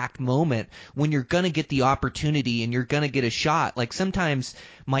adrenaline packed moment when you're going to get the opportunity and you're going to get a shot. Like sometimes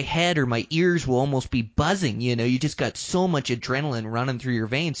my head or my ears will almost be buzzing, you just got so much adrenaline running through your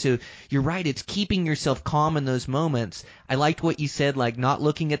veins. So you're right, it's keeping yourself calm in those moments. I liked what you said, like not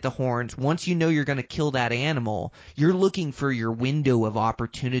looking at the horns. Once you know you're going to kill that animal, you're looking for your window of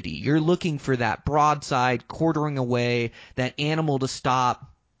opportunity. You're looking for that broadside, quartering away, that animal to stop.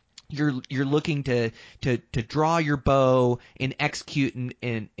 You're looking to draw your bow and execute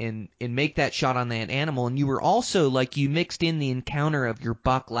and make that shot on that animal. And you were also like, you mixed in the encounter of your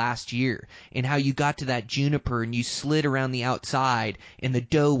buck last year and how you got to that juniper and you slid around the outside and the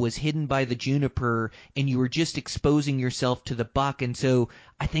doe was hidden by the juniper and you were just exposing yourself to the buck. And so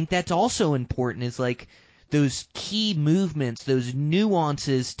I think that's also important, is like those key movements, those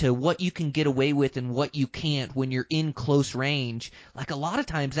nuances to what you can get away with and what you can't when you're in close range. Like a lot of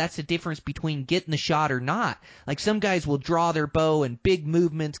times that's the difference between getting the shot or not. Like some guys will draw their bow and big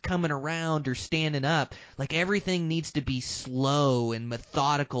movements coming around or standing up. Like everything needs to be slow and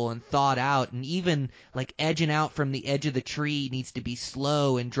methodical and thought out, and even like edging out from the edge of the tree needs to be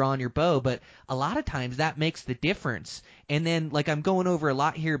slow and drawing your bow. But a lot of times that makes the difference. And then, like, I'm going over a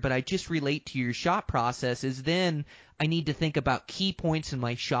lot here, but I just relate to your shot process, is then I need to think about key points in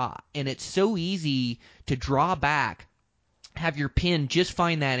my shot. And it's so easy to draw back, have your pin just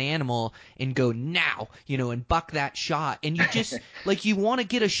find that animal and go now, and buck that shot. And you just, like, you want to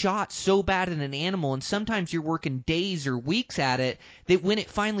get a shot so bad at an animal, and sometimes you're working days or weeks at it, that when it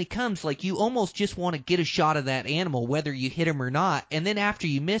finally comes, like, you almost just want to get a shot of that animal, whether you hit him or not. And then after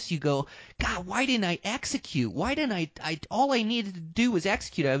you miss, you go, God, why didn't I execute? Why didn't I all I needed to do was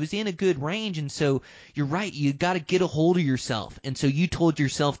execute. I was in a good range. And so you're right, you got to get a hold of yourself. And so you told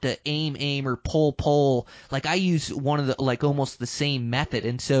yourself to aim, or pull. Like, I use one of the, like, almost the same method.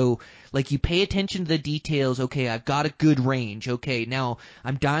 And so, like, you pay attention to the details. Okay, I've got a good range. Okay, now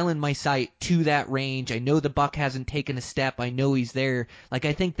I'm dialing my sight to that range. I know the buck hasn't taken a step. I know he's there. Like,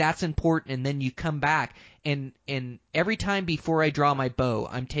 I think that's important. And then you come back, and every time before I draw my bow,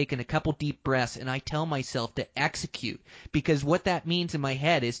 I'm taking a couple deep breaths and I tell myself to execute, because what that means in my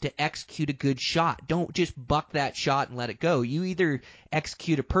head is to execute a good shot. Don't just buck that shot and let it go. You either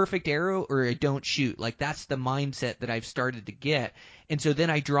execute a perfect arrow or I don't shoot. Like, that's the mindset that I've started to get. And so then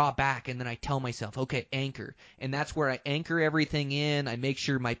I draw back and then I tell myself, okay, anchor. And that's where I anchor everything in. I make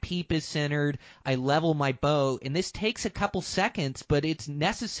sure my peep is centered. I level my bow. And this takes a couple seconds, but it's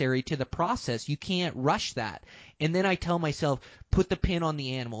necessary to the process. You can't rush that. And then I tell myself, put the pin on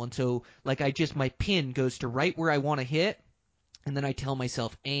the animal. And so, like, my pin goes to right where I want to hit. And then I tell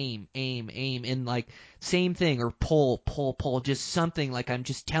myself, aim, and like, same thing, or pull, just something, like I'm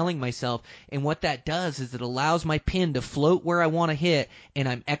just telling myself. And what that does is it allows my pin to float where I want to hit, and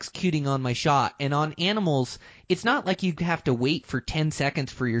I'm executing on my shot. And on animals, it's not like you have to wait for 10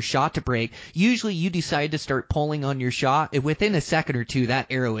 seconds for your shot to break. Usually you decide to start pulling on your shot, and within a second or two, that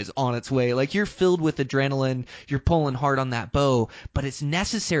arrow is on its way. Like, you're filled with adrenaline, you're pulling hard on that bow, but it's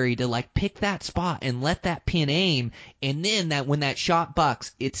necessary to, like, pick that spot and let that pin aim, and then when that shot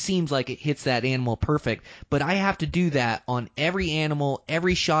bucks, it seems like it hits that animal perfect. But I have to do that on every animal,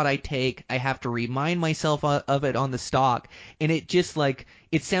 every shot I take. I have to remind myself of it on the stock, and it just, like,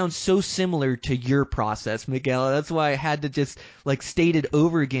 it sounds so similar to your process, Miguel. That's why I had to just, like, state it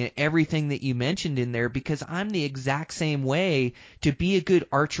over again, everything that you mentioned in there, because I'm the exact same way. To be a good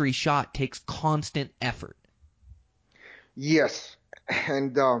archery shot takes constant effort. Yes,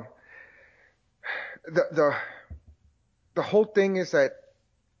 and the whole thing is that,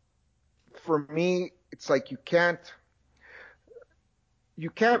 for me, it's like you can't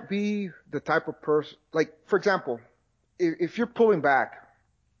be the type of person, like, for example, if you're pulling back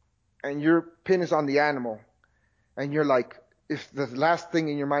and your pin is on the animal and you're like if the last thing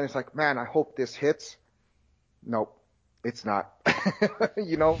in your mind is like, man, I hope this hits. Nope, it's not.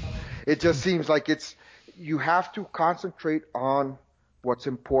 You know, it just seems like you have to concentrate on what's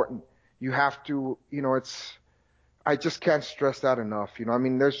important. You have to, you know, I just can't stress that enough. You know, I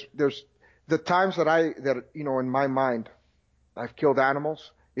mean, there's the times that, you know, in my mind, I've killed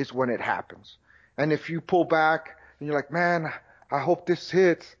animals is when it happens. And if you pull back and you're like, man, I hope this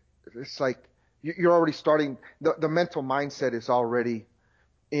hits, it's like you're already starting, the mental mindset is already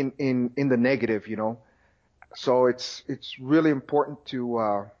in the negative, you know. So it's really important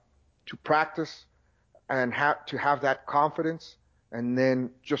to practice and have that confidence, and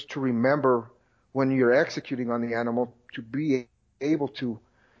then just to remember when you're executing on the animal to be able to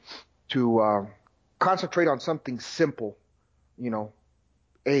concentrate on something simple, you know,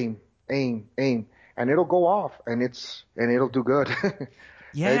 aim, and it'll go off, and it'll do good.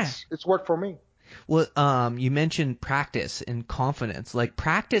 Yeah. It's worked for me. Well, you mentioned practice and confidence. Like,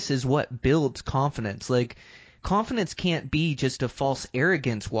 practice is what builds confidence. Like, confidence can't be just a false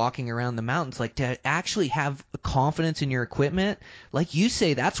arrogance walking around the mountains. Like, to actually have confidence in your equipment, like you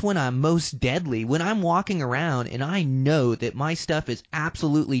say, that's when I'm most deadly. When I'm walking around and I know that my stuff is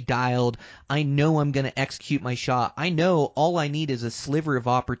absolutely dialed, I know I'm going to execute my shot, I know all I need is a sliver of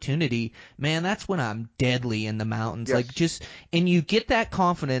opportunity, man, that's when I'm deadly in the mountains. Yes. Like, and you get that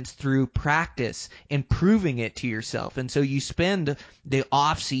confidence through practice and proving it to yourself. And so you spend the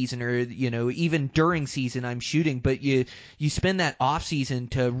off season, or, you know, even during season, I'm shooting, but you spend that off season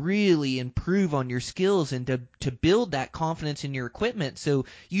to really improve on your skills and to build that confidence in your equipment. So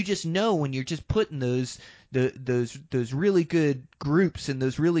you just know when you're just putting those really good groups and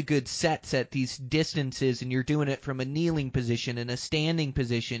those really good sets at these distances, and you're doing it from a kneeling position and a standing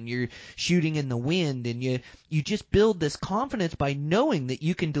position, you're shooting in the wind, and you just build this confidence by knowing that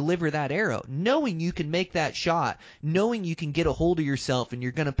you can deliver that arrow, knowing you can make that shot, knowing you can get a hold of yourself and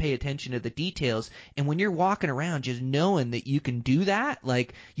you're going to pay attention to the details. And when you're walking around just knowing that you can do that,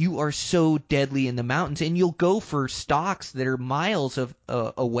 like, you are so deadly in the mountains, and you'll go for stocks that are miles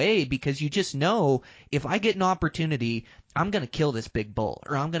away, because you just know, if I get an opportunity, I'm going to kill this big bull,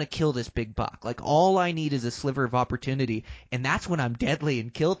 or I'm going to kill this big buck. Like, all I need is a sliver of opportunity. And that's when I'm deadly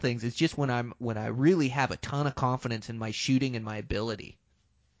and kill things. It's just when I really have a ton of confidence in my shooting and my ability.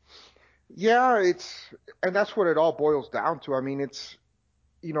 Yeah, and that's what it all boils down to. I mean,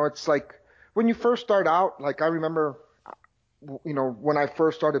 you know, it's like when you first start out, like I remember, you know, when I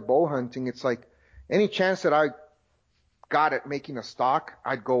first started bow hunting, it's like any chance that I got at making a stock,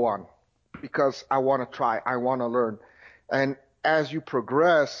 I'd go on, because I want to try, I want to learn. And as you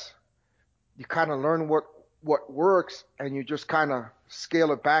progress, you kind of learn what works, and you just kind of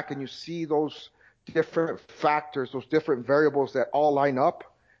scale it back, and you see those different factors, those different variables that all line up.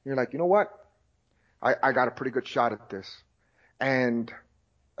 You're like, you know what? I got a pretty good shot at this. And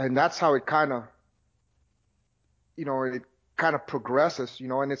that's how it kind of, you know, it kind of progresses, you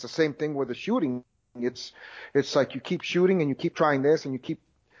know, and it's the same thing with the shooting. It's like you keep shooting and you keep trying this, and you keep,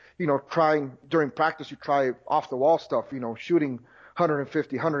 you know, trying during practice, you try off the wall stuff, you know, shooting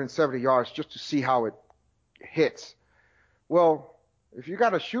 150, 170 yards just to see how it hits. Well, if you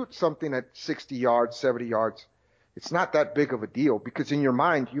got to shoot something at 60 yards, 70 yards, it's not that big of a deal, because in your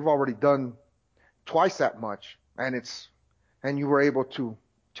mind, you've already done twice that much, and you were able to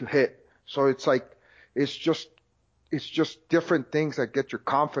hit. So it's like, it's just different things that get your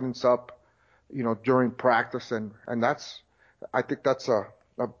confidence up, you know, during practice. And I think that's a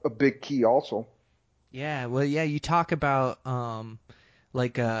big key also. Yeah. Well, yeah, you talk about,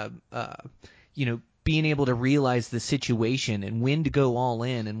 you know, being able to realize the situation and when to go all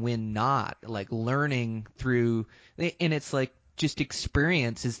in and when not, like learning through, and it's like, just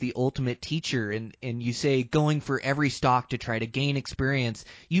experience is the ultimate teacher. And you say going for every stock to try to gain experience,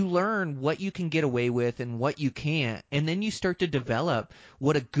 you learn what you can get away with and what you can't. And then you start to develop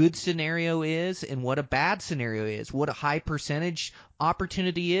what a good scenario is and what a bad scenario is, what a high percentage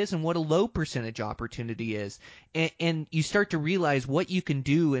opportunity is and what a low percentage opportunity is. And you start to realize what you can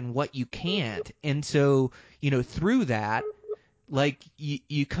do and what you can't. And so, you know, through that, like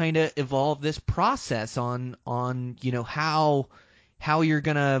you kind of evolve this process on you know how you're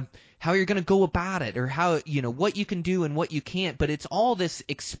gonna go about it, or how, you know, what you can do and what you can't. But it's all this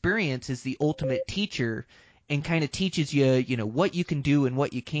experience is the ultimate teacher, and kind of teaches you, you know, what you can do and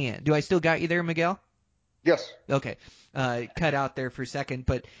what you can't. Do I still got you there, Miguel? Yes. Okay. Cut out there for a second,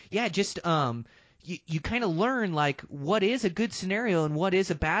 but yeah, just you kind of learn like what is a good scenario and what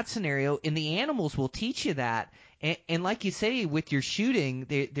is a bad scenario, and the animals will teach you that. And like you say, with your shooting,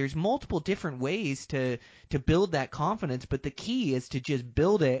 there's multiple different ways to build that confidence, but the key is to just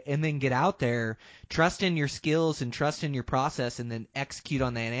build it and then get out there, trust in your skills and trust in your process, and then execute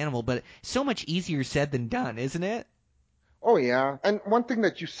on that animal. But so much easier said than done, isn't it? Oh yeah. And one thing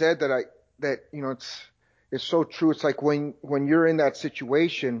that you said that it's so true. It's like when you're in that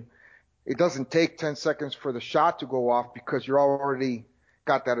situation, it doesn't take 10 seconds for the shot to go off because you're already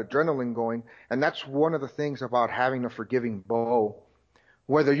got that adrenaline going. And that's one of the things about having a forgiving bow.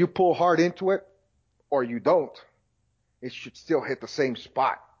 Whether you pull hard into it or you don't, it should still hit the same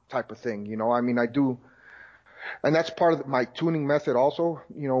spot type of thing. I mean, I do. And that's part of my tuning method also,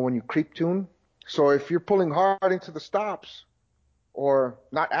 when you creep tune. So if you're pulling hard into the stops or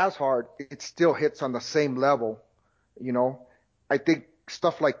not as hard, it still hits on the same level. I think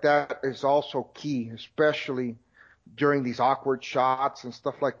stuff like that is also key, especially during these awkward shots and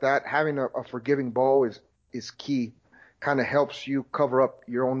stuff like that. Having a forgiving bow is key. Kind of helps you cover up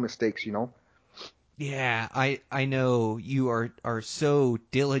your own mistakes. Yeah, I know you are so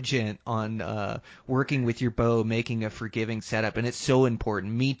diligent on working with your bow, making a forgiving setup, and it's so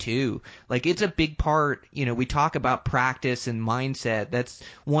important. Me too. Like it's a big part. We talk about practice and mindset. That's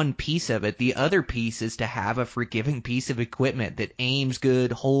one piece of it. The other piece is to have a forgiving piece of equipment that aims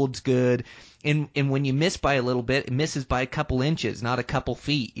good, holds good. And when you miss by a little bit, it misses by a couple inches, not a couple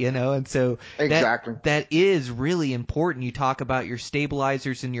feet, and so exactly that is really important. You talk about your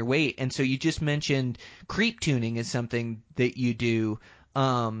stabilizers and your weight, and so you just mentioned creep tuning is something that you do.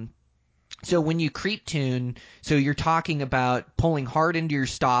 So when you creep tune, so you're talking about pulling hard into your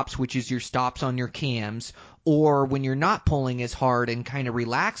stops, which is your stops on your cams, or when you're not pulling as hard and kind of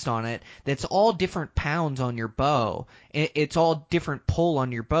relaxed on it, that's all different pounds on your bow. It's all different pull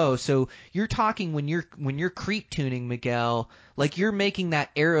on your bow. So you're talking when you're creep tuning, Miguel, like you're making that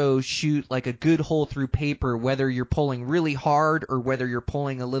arrow shoot like a good hole through paper, whether you're pulling really hard or whether you're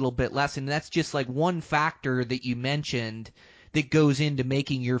pulling a little bit less. And that's just like one factor that you mentioned that goes into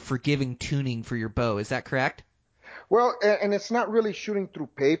making your forgiving tuning for your bow. Is that correct? Well, and it's not really shooting through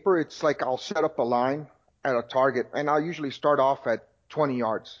paper. It's like I'll set up a line at a target, and I'll usually start off at 20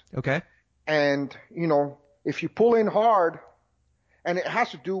 yards. Okay. And, if you pull in hard, and it has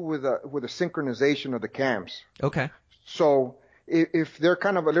to do with the synchronization of the cams. Okay. So if they're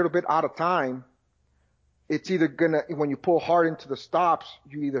kind of a little bit out of time, it's either when you pull hard into the stops,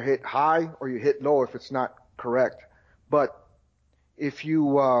 you either hit high or you hit low if it's not correct. But if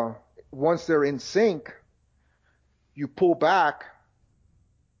you, once they're in sync, you pull back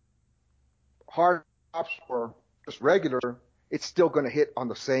hard stops or just regular, it's still going to hit on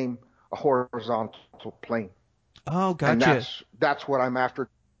the same horizontal plane. Oh, gotcha. And that's what I'm after.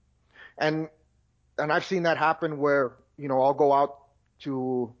 And I've seen that happen where, I'll go out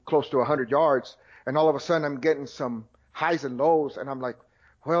to close to 100 yards and all of a sudden I'm getting some highs and lows and I'm like,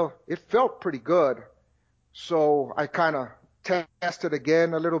 well, it felt pretty good. So I kind of test it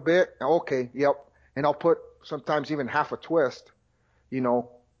again a little bit. Okay, yep. And I'll put sometimes even half a twist,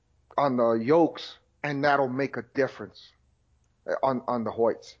 on the yokes, and that'll make a difference on the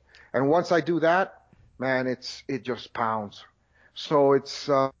Hoyts. And once I do that, man, it just pounds. So it's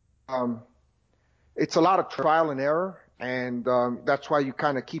a lot of trial and error, and that's why you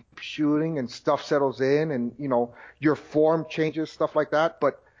kind of keep shooting and stuff settles in, and your form changes, stuff like that.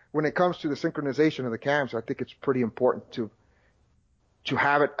 But when it comes to the synchronization of the cams, I think it's pretty important to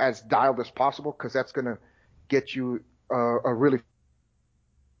have it as dialed as possible because that's going to get you a really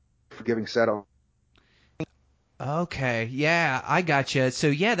forgiving setup. Okay, yeah, I gotcha. So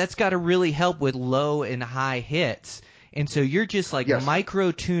yeah, that's got to really help with low and high hits. And so you're just like Yes.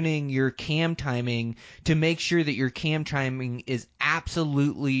 micro tuning your cam timing to make sure that your cam timing is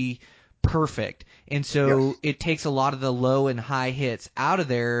absolutely perfect. And so Yes. it takes a lot of the low and high hits out of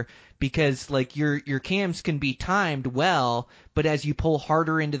there because like your cams can be timed well, but as you pull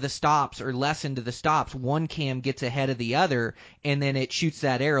harder into the stops or less into the stops, one cam gets ahead of the other and then it shoots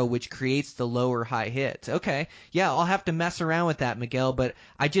that arrow which creates the low or high hits. Okay. Yeah, I'll have to mess around with that, Miguel, but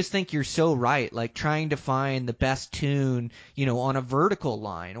I just think you're so right. Like trying to find the best tune, on a vertical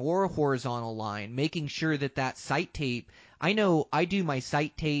line or a horizontal line, making sure that sight tape, I know I do my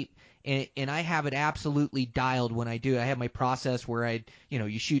sight tape and I have it absolutely dialed when I do it. I have my process where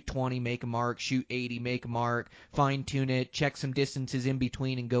you shoot 20, make a mark, shoot 80, make a mark, fine tune it, check some distances in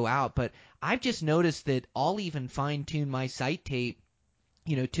between and go out. But I've just noticed that I'll even fine tune my sight tape,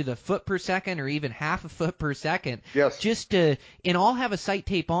 to the foot per second or even half a foot per second. Yes. And I'll have a sight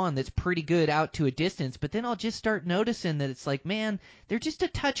tape on that's pretty good out to a distance, but then I'll just start noticing that it's like, man, they're just a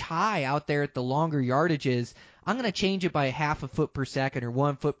touch high out there at the longer yardages. I'm going to change it by half a foot per second or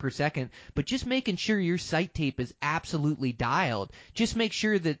 1 foot per second, but just making sure your sight tape is absolutely dialed. Just make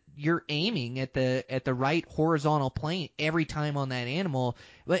sure that you're aiming at the right horizontal plane every time on that animal.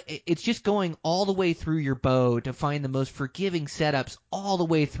 But it's just going all the way through your bow to find the most forgiving setups all the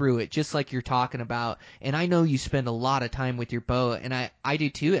way through it, just like you're talking about. And I know you spend a lot of time with your bow, and I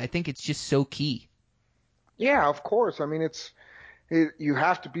do too. I think it's just so key. Yeah, of course. I mean, you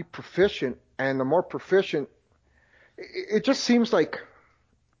have to be proficient, and the more proficient, it just seems like,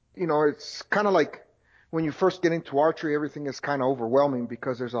 it's kind of like when you first get into archery, everything is kind of overwhelming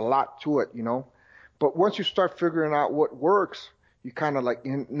because there's a lot to it, But once you start figuring out what works, you kind of like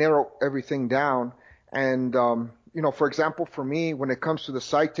narrow everything down. And, for example, for me, when it comes to the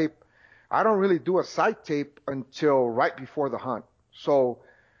sight tape, I don't really do a sight tape until right before the hunt. So,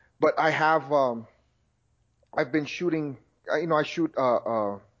 but I have, I've been shooting, I shoot,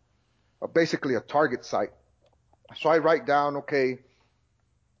 basically a target sight. So I write down, okay,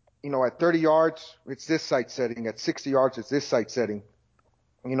 at 30 yards, it's this sight setting. At 60 yards, it's this sight setting.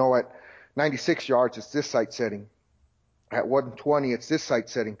 At 96 yards, it's this sight setting. At 120, it's this sight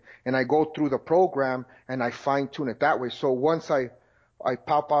setting. And I go through the program and I fine tune it that way. So once I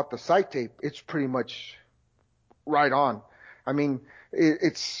pop out the sight tape, it's pretty much right on. I mean,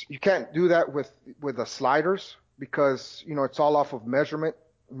 you can't do that with the sliders because, it's all off of measurement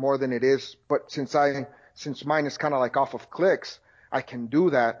more than it is. But since mine is kind of like off of clicks, I can do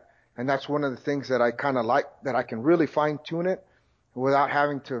that. And that's one of the things that I kind of like, that I can really fine tune it without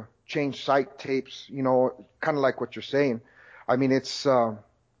having to change sight tapes, kind of like what you're saying. I mean,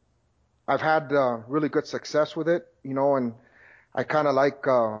 I've had really good success with it, and I kind of like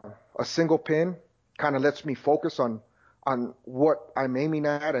a single pin, kind of lets me focus on what I'm aiming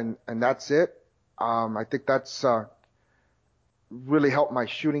at, and that's it. I think that's really helped my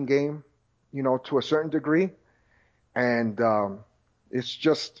shooting game, to a certain degree. And it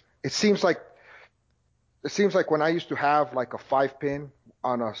seems like when I used to have like a 5-pin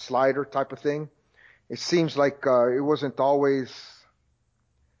on a slider type of thing, it seems like it wasn't always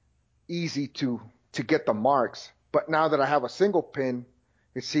easy to get the marks. But now that I have a single pin,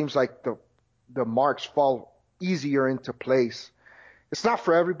 it seems like the marks fall easier into place. It's not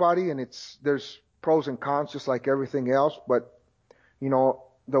for everybody, and there's pros and cons just like everything else. But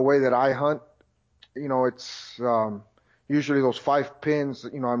the way that I hunt, it's usually those 5 pins,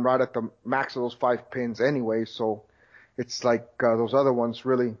 I'm right at the max of those 5 pins anyway. So it's like those other ones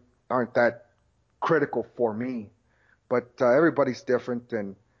really aren't that critical for me. But everybody's different,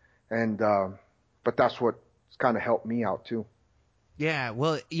 but that's what kind of helped me out too. Yeah,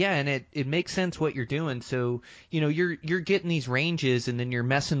 well, yeah, and it makes sense what you're doing. So, you're getting these ranges, and then you're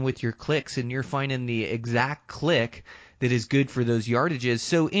messing with your clicks, and you're finding the exact click that is good for those yardages.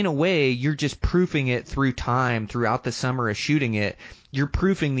 So in a way, you're just proofing it through time, throughout the summer of shooting it. You're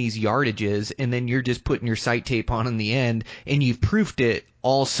proofing these yardages, and then you're just putting your sight tape on in the end, and you've proofed it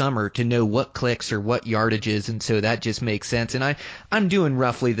all summer to know what clicks or what yardages, and so that just makes sense. And I'm doing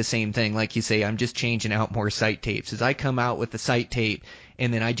roughly the same thing. Like you say, I'm just changing out more sight tapes. As I come out with the sight tape,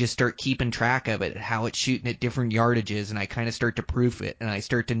 and then I just start keeping track of it, how it's shooting at different yardages, and I kind of start to proof it, and I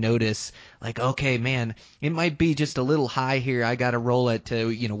start to notice, like, okay, man, it might be just a little high here. I got to roll it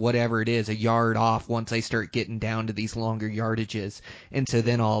to, whatever it is, a yard off once I start getting down to these longer yardages. And so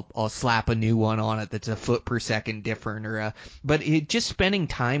then I'll slap a new one on it that's a foot per second different, but just spending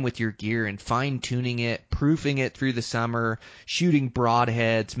time with your gear and fine tuning it, proofing it through the summer, shooting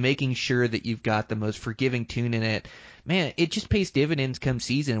broadheads, making sure that you've got the most forgiving tune in it. Man, it just pays dividends come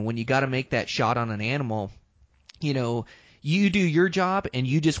season when you got to make that shot on an animal. You do your job and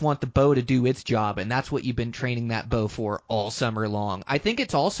you just want the bow to do its job, and that's what you've been training that bow for all summer long. I think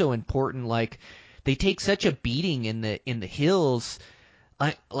it's also important, like, they take such a beating in the hills,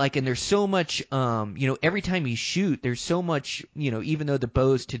 and there's so much, every time you shoot, there's so much, even though the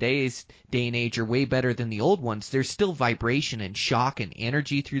bows today's day and age are way better than the old ones, there's still vibration and shock and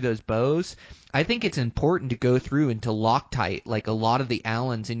energy through those bows. I think it's important to go through into Loctite, like a lot of the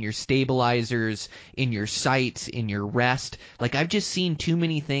Allens, in your stabilizers, in your sights, in your rest. Like, I've just seen too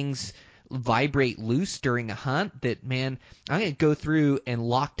many things vibrate loose during a hunt that, man, I'm going to go through and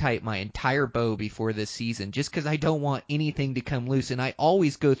Loctite my entire bow before this season just because I don't want anything to come loose. And I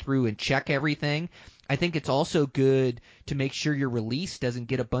always go through and check everything. I think it's also good to make sure your release doesn't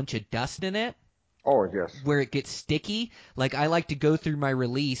get a bunch of dust in it. Oh, yes. where it gets sticky. Like, I like to go through my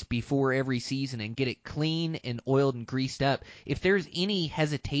release before every season and get it clean and oiled and greased up. If there's any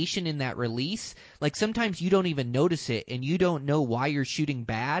hesitation in that release, like, sometimes you don't even notice it and you don't know why you're shooting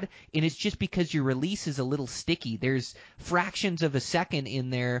bad, and it's just because your release is a little sticky. There's fractions of a second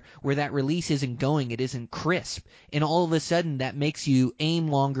in there where that release isn't going, it isn't crisp, and all of a sudden that makes you aim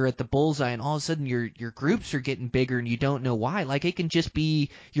longer at the bullseye, and all of a sudden your groups are getting bigger and you don't know why. Like, it can just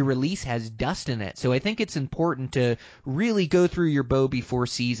be your release has dust in it. So I think it's important to really go through your bow before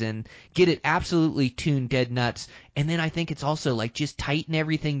season, get it absolutely tuned dead nuts, and then I think it's also like just tighten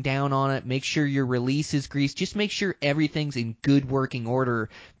everything down on it, make sure your release is greased, just make sure everything's in good working order.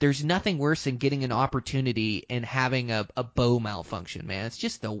 There's nothing worse than getting an opportunity and having a bow malfunction, man. It's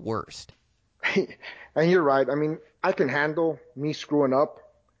just the worst. And you're right. I mean, I can handle me screwing up,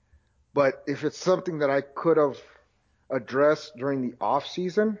 but if it's something that I could have addressed during the off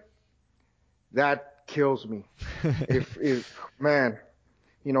season, that kills me. if man,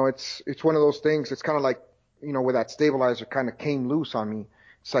 it's one of those things. It's kind of like, where that stabilizer kind of came loose on me.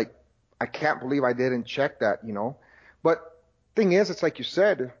 It's like, I can't believe I didn't check that, But thing is, it's like you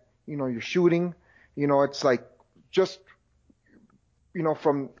said, you're shooting, it's like just,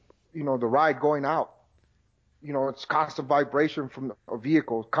 from, the ride going out, it's constant vibration from a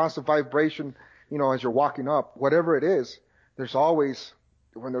vehicle, constant vibration, as you're walking up, whatever it is, there's always,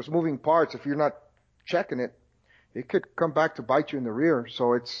 when there's moving parts, if you're not checking it, it could come back to bite you in the rear.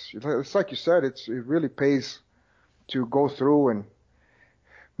 So it's like you said, it really pays to go through and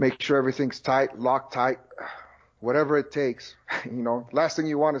make sure everything's tight, locked tight, whatever it takes. Last thing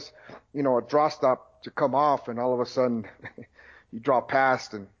you want is, a draw stop to come off and all of a sudden you draw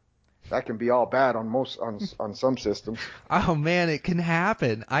past, and that can be all bad on some systems. Oh man, it can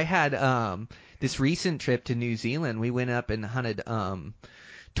happen. I had this recent trip to New Zealand. We went up and hunted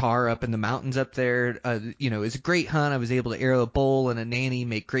tar up in the mountains up there. It was a great hunt. I was able to arrow a bull and a nanny,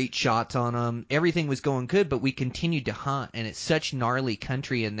 make great shots on them. Everything was going good, but we continued to hunt, and it's such gnarly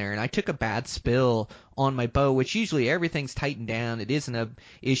country in there. And I took a bad spill on my bow, which usually everything's tightened down. It isn't a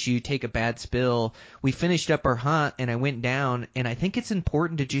issue. Take a bad spill. We finished up our hunt, and I went down, and I think it's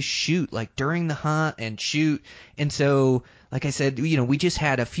important to just shoot, like during the hunt and shoot. And so, like I said, we just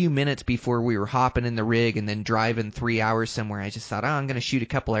had a few minutes before we were hopping in the rig and then driving 3 hours somewhere. I just thought, I'm going to shoot a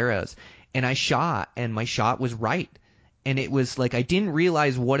couple arrows. And I shot, and my shot was right. And it was like I didn't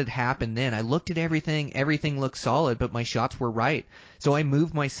realize what had happened then. I looked at everything. Everything looked solid, but my shots were right. So I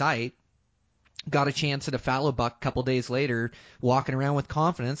moved my sight, got a chance at a fallow buck a couple days later, walking around with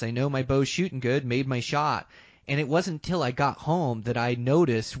confidence. I know my bow's shooting good, made my shot. And it wasn't until I got home that I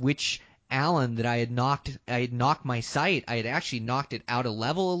noticed which Allen that I had knocked my sight. I had actually knocked it out of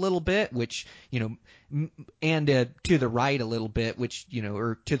level a little bit, which, and to the right a little bit, which,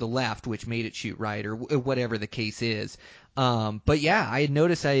 or to the left, which made it shoot right, or whatever the case is. But yeah, I had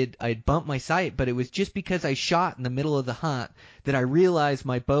noticed I had bumped my sight, but it was just because I shot in the middle of the hunt that I realized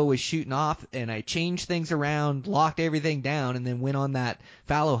my bow was shooting off, and I changed things around, locked everything down, and then went on that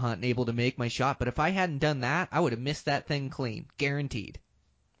fallow hunt and able to make my shot. But if I hadn't done that, I would have missed that thing clean, guaranteed.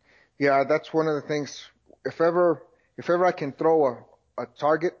 Yeah, that's one of the things. If ever I can throw a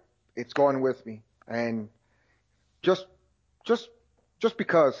target, it's going with me. And just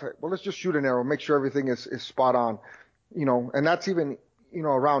because, well, let's just shoot an arrow, make sure everything is spot on, and that's even,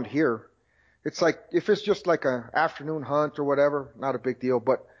 around here. It's like, if it's just like a afternoon hunt or whatever, not a big deal.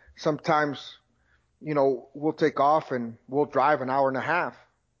 But sometimes, we'll take off and we'll drive an hour and a half.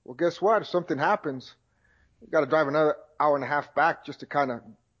 Well, guess what? If something happens, you got to drive another hour and a half back just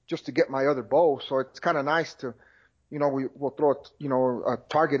to get my other bow. So it's kind of nice to, we'll throw a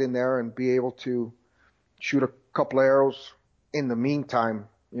target in there and be able to shoot a couple of arrows in the meantime.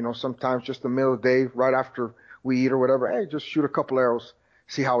 Sometimes just the middle of the day, right after we eat or whatever, hey, just shoot a couple arrows,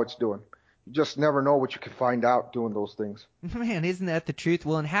 see how it's doing. You just never know what you can find out doing those things. Man, isn't that the truth?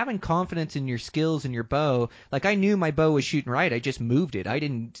 Well, and having confidence in your skills and your bow, like I knew my bow was shooting right. I just moved it. I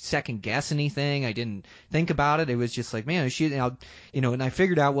didn't second guess anything. I didn't think about it. It was just like, man, I was shooting out, and I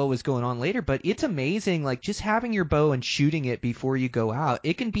figured out what was going on later. But it's amazing, like just having your bow and shooting it before you go out.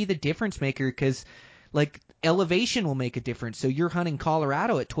 It can be the difference maker because, like, elevation will make a difference. So you're hunting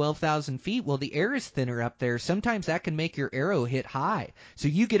Colorado at 12,000 feet. Well, the air is thinner up there. Sometimes that can make your arrow hit high. So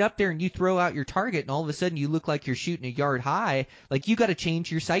you get up there and you throw out your target, and all of a sudden you look like you're shooting a yard high. Like, you got to change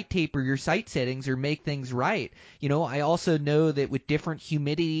your sight tape or your sight settings or make things right. I also know that with different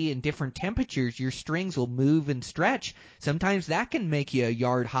humidity and different temperatures, your strings will move and stretch. Sometimes that can make you a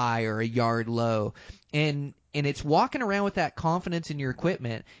yard high or a yard low. And And it's walking around with that confidence in your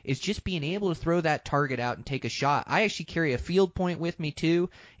equipment. It's just being able to throw that target out and take a shot. I actually carry a field point with me too.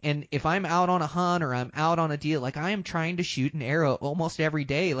 And if I'm out on a hunt or I'm out on a deal, like I am trying to shoot an arrow almost every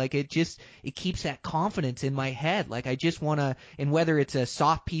day. Like it keeps that confidence in my head. Like I just want to, and whether it's a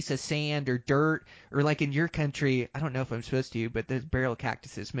soft piece of sand or dirt, or like in your country, I don't know if I'm supposed to, but the barrel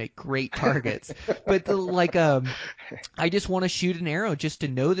cactuses make great targets. But I just want to shoot an arrow just to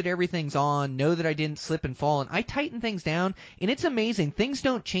know that everything's on, know that I didn't slip and fall. And I tighten things down, and it's amazing. Things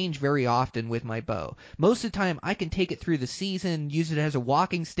don't change very often with my bow. Most of the time, I can take it through the season, use it as a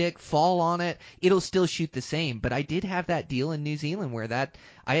walking stick, fall on it. It'll still shoot the same. But I did have that deal in New Zealand where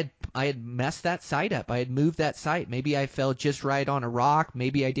I had messed that sight up. I had moved that sight. Maybe I fell just right on a rock.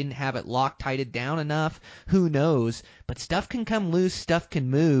 Maybe I didn't have it Loctited down enough. Who knows? But stuff can come loose. Stuff can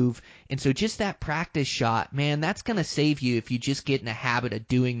move. And so just that practice shot, man, that's going to save you if you just get in a habit of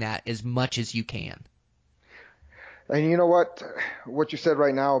doing that as much as you can. And you know what you said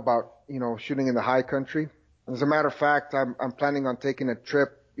right now about, shooting in the high country. As a matter of fact, I'm planning on taking a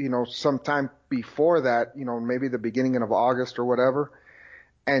trip, sometime before that, maybe the beginning of August or whatever.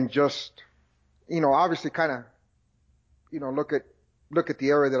 And just, obviously kind of, look at the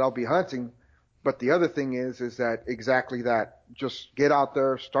area that I'll be hunting. But the other thing is that exactly that, just get out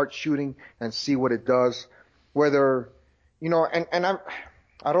there, start shooting and see what it does. Whether, and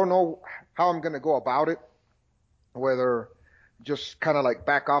I don't know how I'm going to go about it, whether just kind of like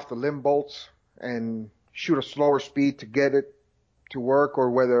back off the limb bolts and shoot a slower speed to get it to work, or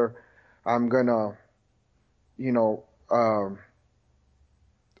whether I'm going to,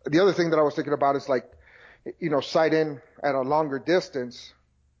 the other thing that I was thinking about is like, sight in at a longer distance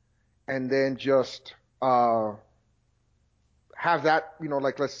and then just have that,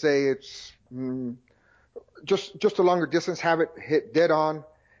 like let's say it's just a longer distance, have it hit dead on.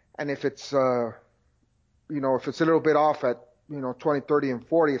 And if it's, if it's a little bit off at, 20, 30, and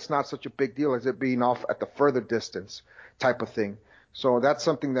 40, it's not such a big deal as it being off at the further distance type of thing. So that's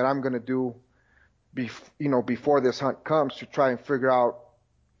something that I'm going to do, before this hunt comes, to try and figure out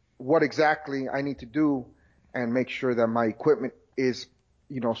what exactly I need to do and make sure that my equipment is,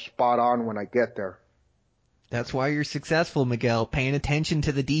 spot on when I get there. That's why you're successful, Miguel, paying attention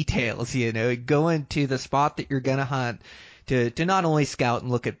to the details, going to the spot that you're going to hunt to not only scout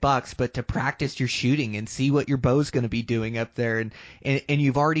and look at bucks, but to practice your shooting and see what your bow's going to be doing up there. And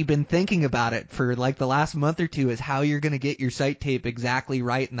you've already been thinking about it for like the last month or two, is how you're going to get your sight tape exactly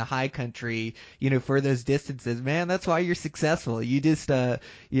right in the high country, for those distances. Man, that's why you're successful. You just, the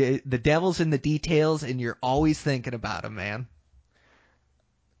devil's in the details, and you're always thinking about them, man.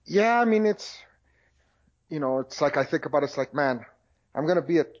 Yeah, I mean, it's like I think about it, it's like, man, I'm going to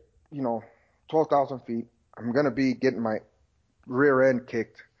be at, 12,000 feet. I'm going to be getting my rear end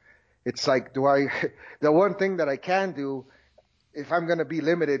kicked. It's like, the one thing that I can do, if I'm going to be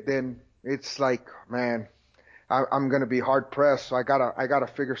limited, then it's like, man, I'm going to be hard pressed. So I gotta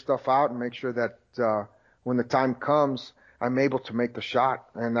figure stuff out and make sure that, when the time comes, I'm able to make the shot.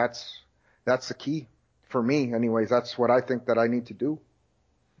 And that's the key for me. Anyways, that's what I think that I need to do.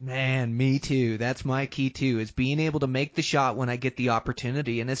 Man, me too. That's my key too, is being able to make the shot when I get the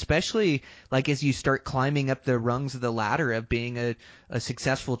opportunity. And especially like as you start climbing up the rungs of the ladder of being a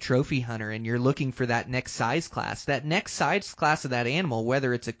successful trophy hunter, and you're looking for that next size class of that animal,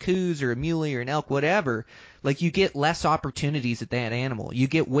 whether it's a coos or a muley or an elk, whatever, like you get less opportunities at that animal. You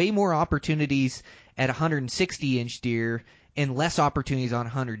get way more opportunities at 160-inch deer and less opportunities on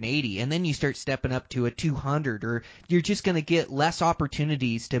 180, and then you start stepping up to a 200, or you're just going to get less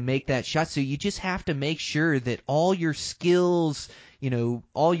opportunities to make that shot. So you just have to make sure that all your skills,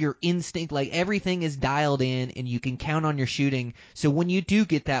 all your instinct, like everything is dialed in, and you can count on your shooting. So when you do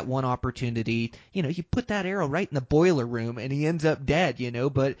get that one opportunity, you put that arrow right in the boiler room and he ends up dead,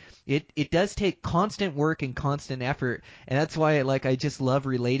 but it does take constant work and constant effort. And that's why I just love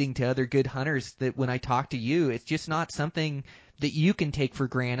relating to other good hunters, that when I talk to you, it's just not something that you can take for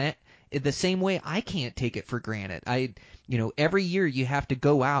granted. The same way I can't take it for granted. Every year you have to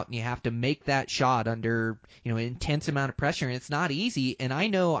go out and you have to make that shot under, an intense amount of pressure, and it's not easy. And I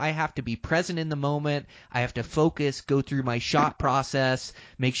know I have to be present in the moment. I have to focus, go through my shot process,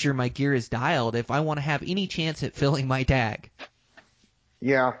 make sure my gear is dialed if I want to have any chance at filling my tag.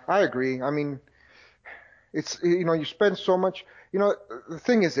 Yeah, I agree. I mean, it's, you spend so much, the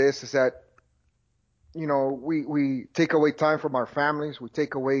thing is that, we take away time from our families. We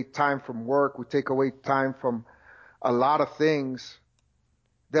take away time from work. We take away time from a lot of things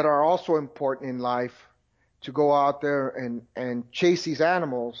that are also important in life, to go out there and chase these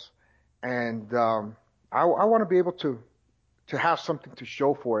animals. And, I want to be able to have something to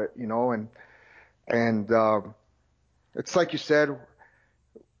show for it, and And it's like you said,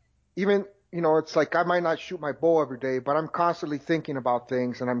 even, it's like I might not shoot my bow every day, but I'm constantly thinking about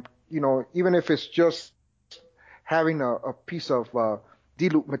things. And even if it's just having a piece of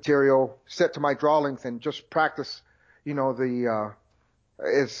D-loop material set to my draw length and just practice,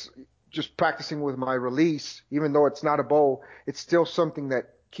 is just practicing with my release, even though it's not a bow, it's still something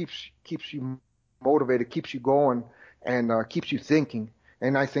that keeps you motivated, keeps you going, and keeps you thinking.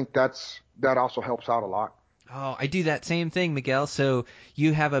 And I think that also helps out a lot. Oh, I do that same thing, Miguel. So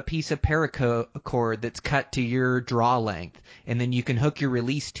you have a piece of paracord that's cut to your draw length, and then you can hook your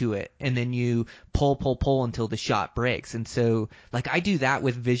release to it, and then you pull until the shot breaks. And so, like, I do that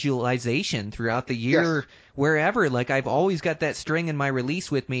with visualization throughout the year, Yes. wherever. Like, I've always got that string in my release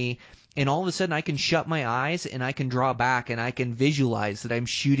with me, and all of a sudden I can shut my eyes and I can draw back and I can visualize that I'm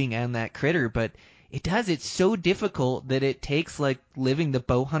shooting on that critter. But it's so difficult that it takes like living the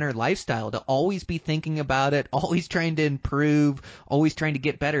bow hunter lifestyle to always be thinking about it, always trying to improve, always trying to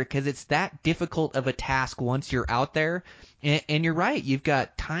get better, because it's that difficult of a task once you're out there. And you're right, you've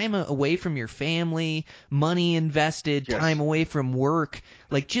got time away from your family, money invested, Yes. time away from work,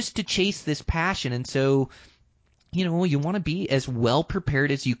 like just to chase this passion. And so, you want to be as well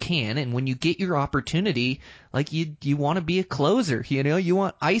prepared as you can, and when you get your opportunity, like you want to be a closer. You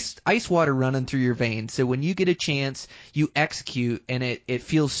want ice water running through your veins. So when you get a chance, you execute, and it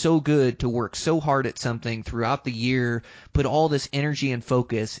feels so good to work so hard at something throughout the year, put all this energy and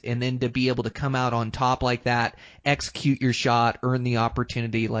focus, and then to be able to come out on top like that, execute your shot, earn the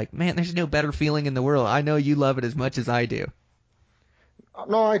opportunity. Like, man, there's no better feeling in the world. I know you love it as much as I do.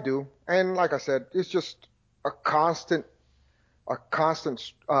 No, I do. And like I said, it's just a constant, a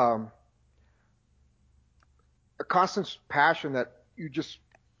constant, um, a constant passion that you just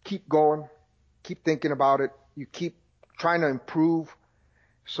keep going, keep thinking about it. You keep trying to improve.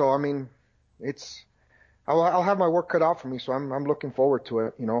 So, I mean, I'll have my work cut out for me. So I'm looking forward to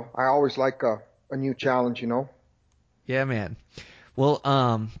it. I always like a new challenge. Yeah, man.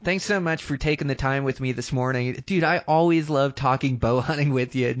 Well, thanks so much for taking the time with me this morning. Dude, I always love talking bow hunting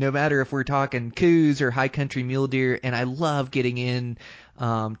with you, no matter if we're talking coos or high country mule deer, and I love getting in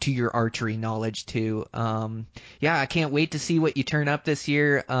to your archery knowledge too. Yeah, I can't wait to see what you turn up this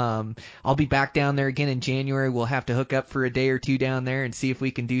year. I'll be back down there again in January. We'll have to hook up for a day or two down there and see if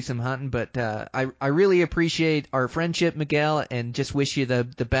we can do some hunting. But I really appreciate our friendship, Miguel, and just wish you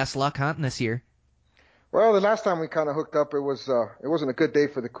the best luck hunting this year. Well, the last time we kind of hooked up, it wasn't a good day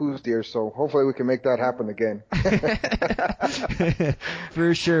for the coos deer. So hopefully we can make that happen again.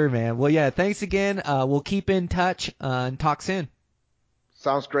 For sure, man. Well, yeah, thanks again. We'll keep in touch and talk soon.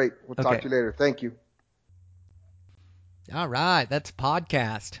 Sounds great. We'll talk to you later. Thank you. All right, that's a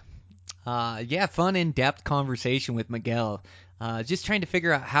podcast. Yeah, fun, in-depth conversation with Miguel. Just trying to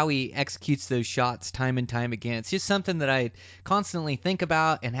figure out how he executes those shots time and time again. It's just something that I constantly think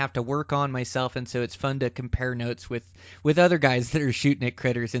about and have to work on myself, and so it's fun to compare notes with other guys that are shooting at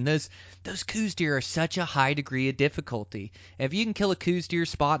critters. And those coos deer are such a high degree of difficulty. If you can kill a coos deer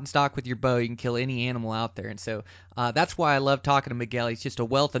spot and stock with your bow, you can kill any animal out there. And so that's why I love talking to Miguel. He's just a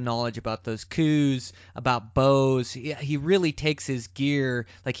wealth of knowledge about those coos, about bows. He really takes his gear,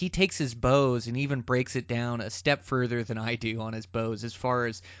 like he takes his bows and even breaks it down a step further than I do on his bows as far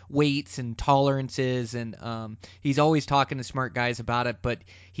as weights and tolerances. And he's always talking to smart guys about it, but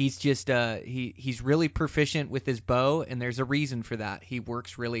he's just he's really proficient with his bow, and there's a reason for that. He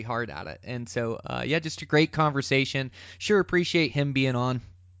works really hard at it. And so yeah, just a great conversation. Sure appreciate him being on.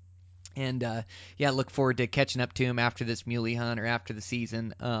 And yeah, look forward to catching up to him after this muley hunt or after the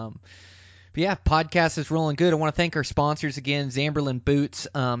season. But yeah, podcast is rolling good. I want to thank our sponsors again, Zamberlan Boots.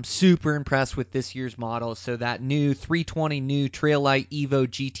 Super impressed with this year's model. So that new 320 new Trail Light Evo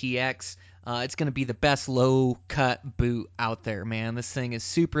GTX, it's going to be the best low-cut boot out there, man. This thing is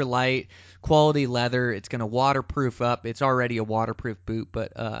super light, quality leather. It's going to waterproof up. It's already a waterproof boot,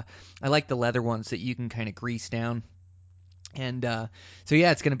 but I like the leather ones that you can kind of grease down. And so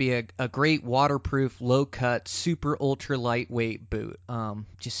yeah, it's going to be a great waterproof, low cut, super ultra lightweight boot.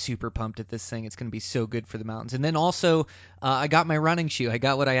 Just super pumped at this thing. It's going to be so good for the mountains. And then also, I got my running shoe. I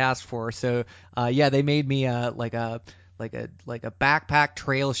got what I asked for. So yeah, they made me like a backpack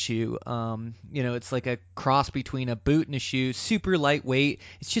trail shoe. It's like a cross between a boot and a shoe, super lightweight.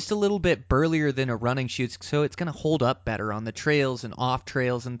 It's just a little bit burlier than a running shoe, so it's going to hold up better on the trails and off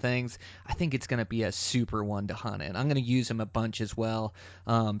trails and things. I think it's going to be a super one to hunt in. I'm going to use them a bunch as well.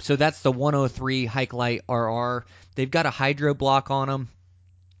 So that's the 103 Hike Light RR. They've got a hydro block on them.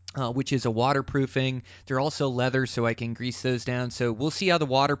 which is a waterproofing. They're also leather, so I can grease those down. So we'll see how the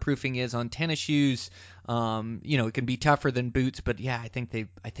waterproofing is on tennis shoes. It can be tougher than boots, but yeah, I think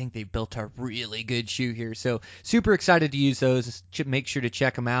they've built a really good shoe here. So super excited to use those. Make sure to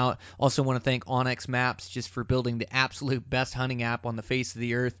check them out. Also want to thank onX Maps just for building the absolute best hunting app on the face of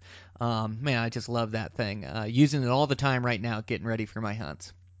the earth. Man, I just love that thing. Using it all the time right now, getting ready for my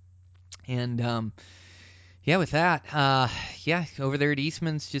hunts. And yeah, with that, over there at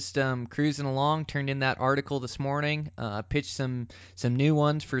Eastman's, just cruising along. Turned in that article this morning. Pitched some new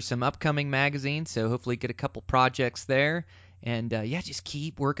ones for some upcoming magazines. So hopefully get a couple projects there. And just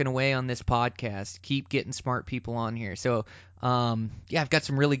keep working away on this podcast. Keep getting smart people on here. So I've got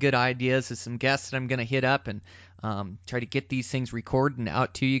some really good ideas of some guests that I'm going to hit up and try to get these things recorded and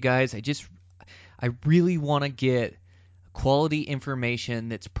out to you guys. I really want to get quality information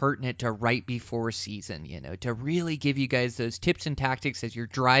that's pertinent to right before season, to really give you guys those tips and tactics as you're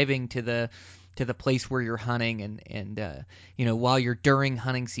driving to the place where you're hunting and while you're during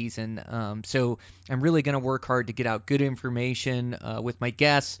hunting season. So I'm really going to work hard to get out good information with my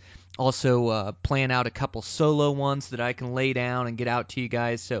guests. Also plan out a couple solo ones that I can lay down and get out to you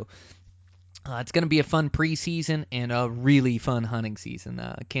guys. So it's going to be a fun preseason and a really fun hunting season.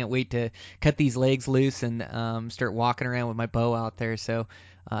 I can't wait to cut these legs loose and start walking around with my bow out there. So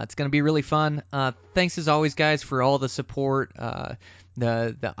it's going to be really fun. Thanks as always, guys, for all the support.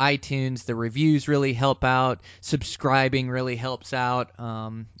 The iTunes, the reviews really help out. Subscribing really helps out.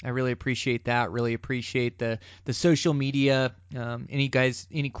 I really appreciate that. Really appreciate the social media.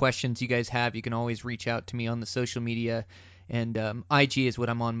 Any questions you guys have, you can always reach out to me on the social media. And IG is what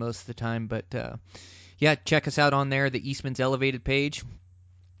I'm on most of the time. But, check us out on there, the Eastman's Elevated page.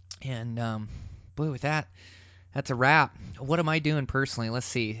 And, with that, that's a wrap. What am I doing personally? Let's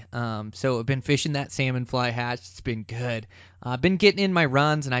see. So I've been fishing that salmon fly hatch. It's been good. I've been getting in my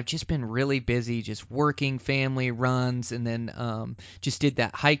runs, and I've just been really busy just working family runs, and then just did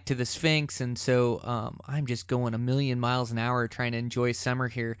that hike to the Sphinx. And so I'm just going a million miles an hour trying to enjoy summer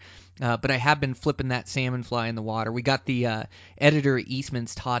here. But I have been flipping that salmon fly in the water. We got the editor at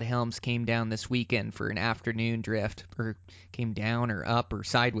Eastman's, Todd Helms, came down this weekend for an afternoon drift, or came down or up or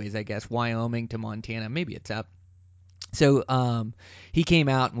sideways, I guess, Wyoming to Montana. Maybe it's up. So he came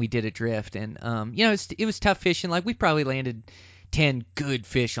out and we did a drift, and it was tough fishing. Like, we probably landed 10 good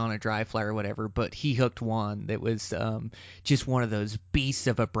fish on a dry fly or whatever, but he hooked one that was just one of those beasts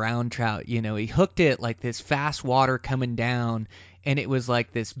of a brown trout. He hooked it like this fast water coming down, and it was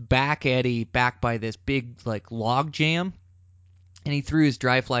like this back eddy back by this big like log jam. And he threw his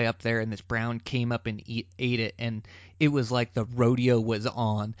dry fly up there, and this brown came up and ate it, and it was like the rodeo was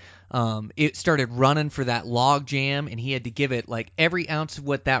on. It started running for that log jam, and he had to give it like every ounce of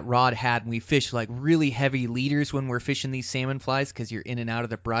what that rod had. And we fish like really heavy leaders when we're fishing these salmon flies because you're in and out of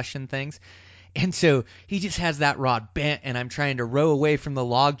the brush and things. And so he just has that rod bent, and I'm trying to row away from the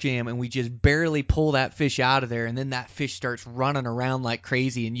log jam, and we just barely pull that fish out of there, and then that fish starts running around like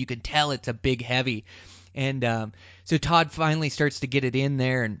crazy, and you can tell it's a big heavy. And so Todd finally starts to get it in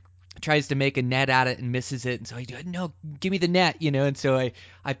there and tries to make a net at it and misses it. And so he goes, no, give me the net, And so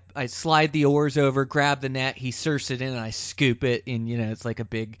I slide the oars over, grab the net, he surfs it in, and I scoop it. And, it's like a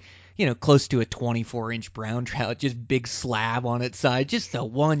big, close to a 24-inch brown trout, just big slab on its side, just the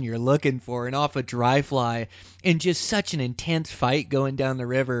one you're looking for, and off a dry fly. And just such an intense fight going down the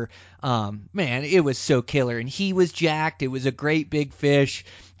river. Man, it was so killer. And he was jacked. It was a great big fish.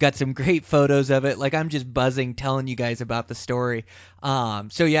 Got some great photos of it. Like, I'm just buzzing telling you guys about the story.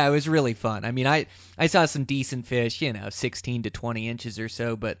 So yeah, it was really fun. I mean, I saw some decent fish, 16 to 20 inches or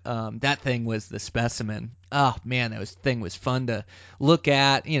so, but that thing was the specimen. Oh man, that thing was fun to look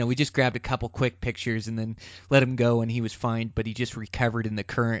at. We just grabbed a couple quick pictures and then let him go, and he was fine, but he just recovered in the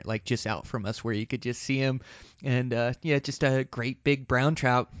current, like just out from us where you could just see him. And just a great big brown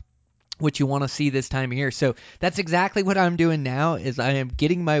trout, what you want to see this time of year. So that's exactly what I'm doing now, is I am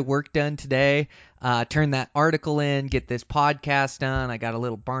getting my work done today, turn that article in, get this podcast done. I got a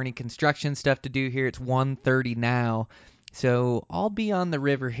little Barney construction stuff to do here. It's 1:30 now. So I'll be on the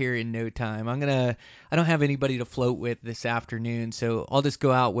river here in no time. I don't have anybody to float with this afternoon, so I'll just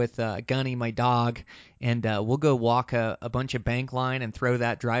go out with Gunny, my dog, and we'll go walk a bunch of bank line and throw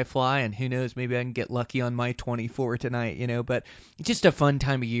that dry fly, and who knows, maybe I can get lucky on my 24 tonight, but it's just a fun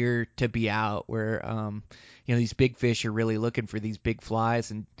time of year to be out where, these big fish are really looking for these big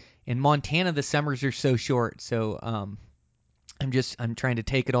flies, and in Montana, the summers are so short, so I'm trying to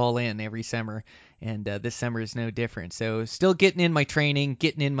take it all in every summer, and this summer is no different. So still getting in my training,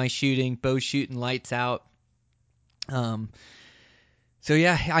 getting in my shooting, bow shooting, lights out. So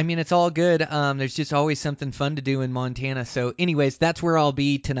yeah, I mean it's all good. There's just always something fun to do in Montana. So anyways, that's where I'll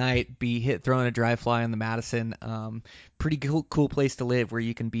be tonight. Throwing a dry fly on the Madison. Pretty cool place to live where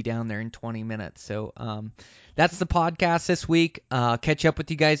you can be down there in 20 minutes. So that's the podcast this week. Catch up with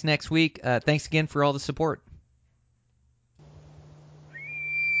you guys next week. Thanks again for all the support.